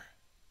frozen air.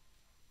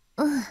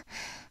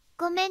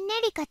 ごめんね、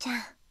リカちゃ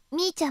ん。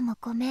みーちゃんも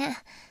ごめん。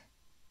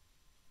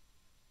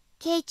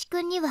ケイチ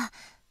君には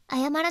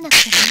謝らな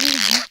くてもいい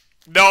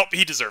よね。 Nope,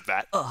 he deserved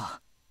that. あ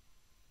あ、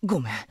ご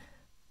めん。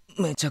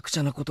めちゃくち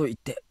ゃなこと言っ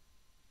て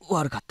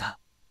悪かった。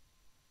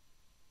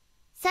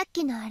さっ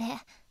きのあれ、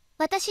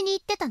私に言っ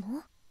てた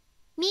の？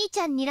みーち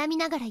ゃん睨み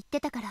ながら言って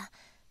たから、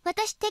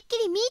私てっき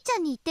りみーちゃ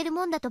んに言ってる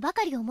もんだとば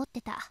かり思っ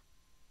てた。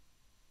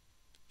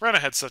Rena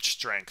had such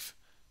strength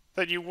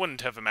that you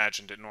wouldn't have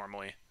imagined it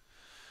normally.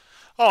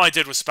 All I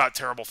did was spout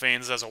terrible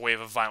fiends as a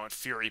wave of violent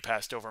fury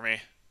passed over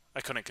me.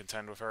 I couldn't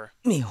contend with her.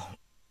 ミオン、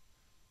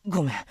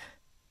ごめん。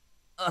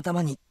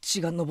頭に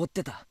血が上っ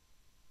てた。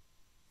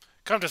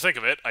Come to think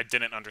of it, I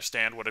didn't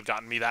understand what had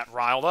gotten me that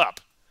riled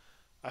up.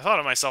 I thought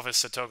of myself as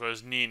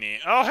Satoko's Nini.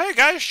 Oh, hey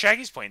guys,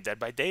 Shaggy's playing Dead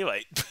by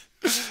Daylight.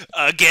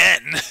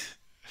 Again!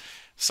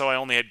 So I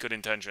only had good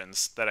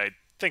intentions, that I'd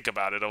think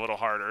about it a little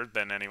harder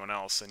than anyone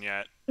else, and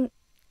yet...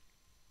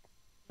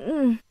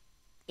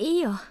 い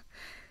いよ。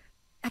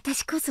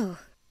私こそ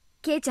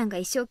ケイちゃんが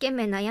一生懸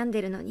命悩ん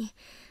でるのに、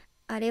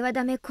あれは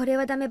ダメこれ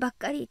はダメばっ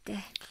かりって。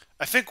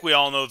 I think we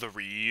all know the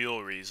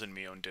real reason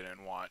Mion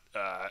didn't want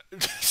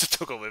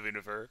Satoko living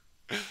with her.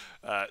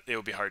 It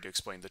would be hard to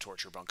explain the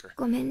torture bunker.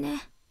 ごめん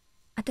ね。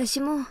私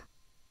も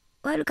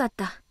悪かっ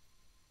た。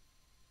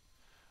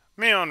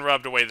 Mion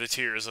rubbed away the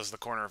tears as the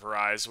corner of her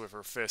eyes with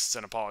her fists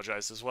and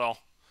apologized as well.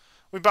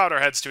 We bowed our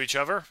heads to each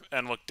other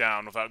and looked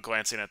down without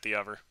glancing at the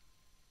other.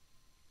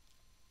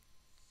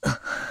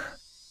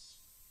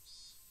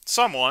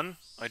 Someone,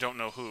 I don't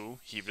know who,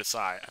 heaved a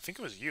sigh. I think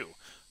it was you.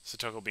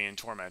 Satoko being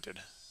tormented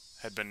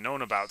had been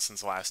known about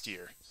since last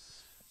year.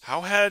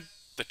 How had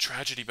the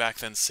tragedy back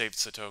then saved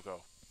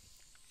Satoko?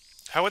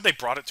 How had they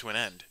brought it to an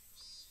end?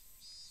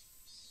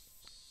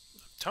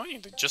 I'm telling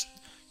you,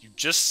 you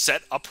just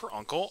set up her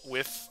uncle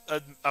with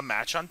a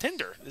match on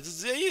Tinder.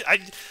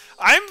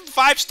 I'm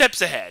 5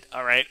 steps ahead,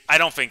 alright? I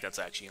don't think that's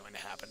actually going to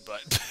happen,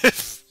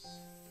 but...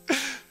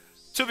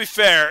 To be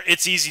fair,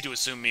 it's easy to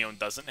assume Mion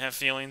doesn't have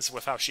feelings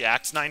with how she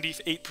acts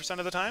 98%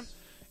 of the time.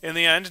 In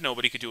the end,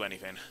 nobody could do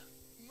anything.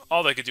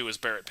 All they could do was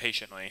bear it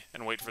patiently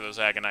and wait for those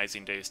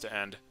agonizing days to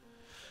end.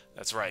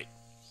 That's right.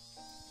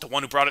 The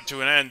one who brought it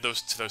to an end,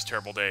 those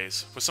terrible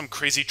days, was some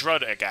crazy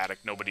drug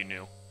addict nobody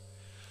knew.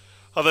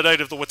 On the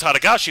night of the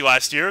Watanagashi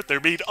last year,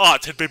 their main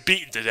aunt had been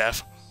beaten to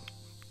death.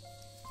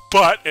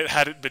 But it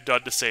hadn't been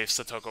done to save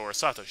Satoko or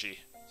Satoshi.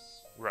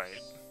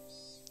 Right.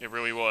 It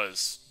really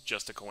was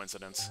just a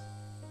coincidence.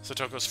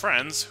 Satoko's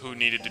friends, who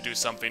needed to do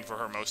something for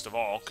her most of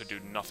all, could do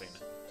nothing.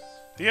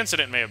 The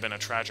incident may have been a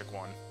tragic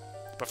one,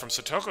 but from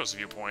Satoko's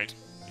viewpoint,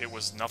 it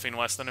was nothing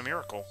less than a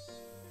miracle.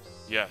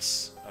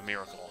 Yes, a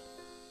miracle.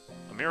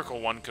 A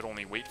miracle one could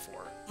only wait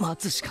for.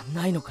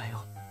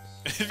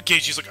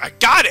 Geiji's like, I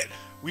got it!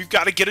 We've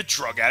got to get a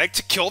drug addict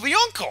to kill the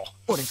uncle!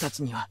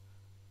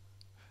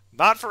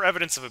 Not for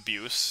evidence of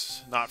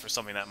abuse, not for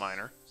something that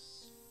minor.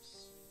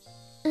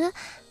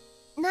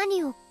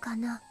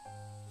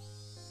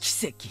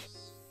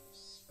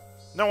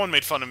 No one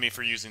made fun of me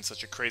for using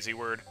such a crazy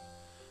word.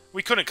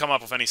 We couldn't come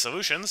up with any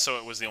solutions, so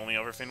it was the only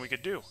other thing we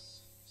could do.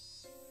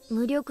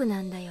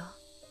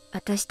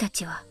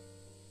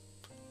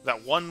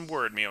 That one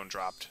word Mion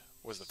dropped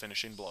was the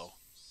finishing blow.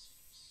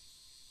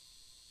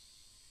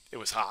 It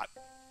was hot.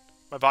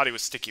 My body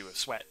was sticky with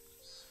sweat.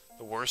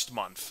 The worst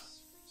month.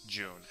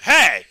 June.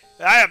 Hey!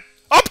 I have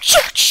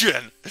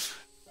objection!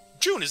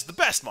 June is the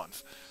best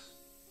month.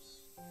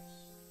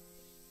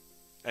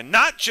 And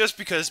not just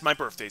because my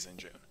birthday's in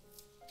June.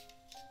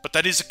 But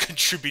that is a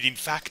contributing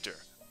factor.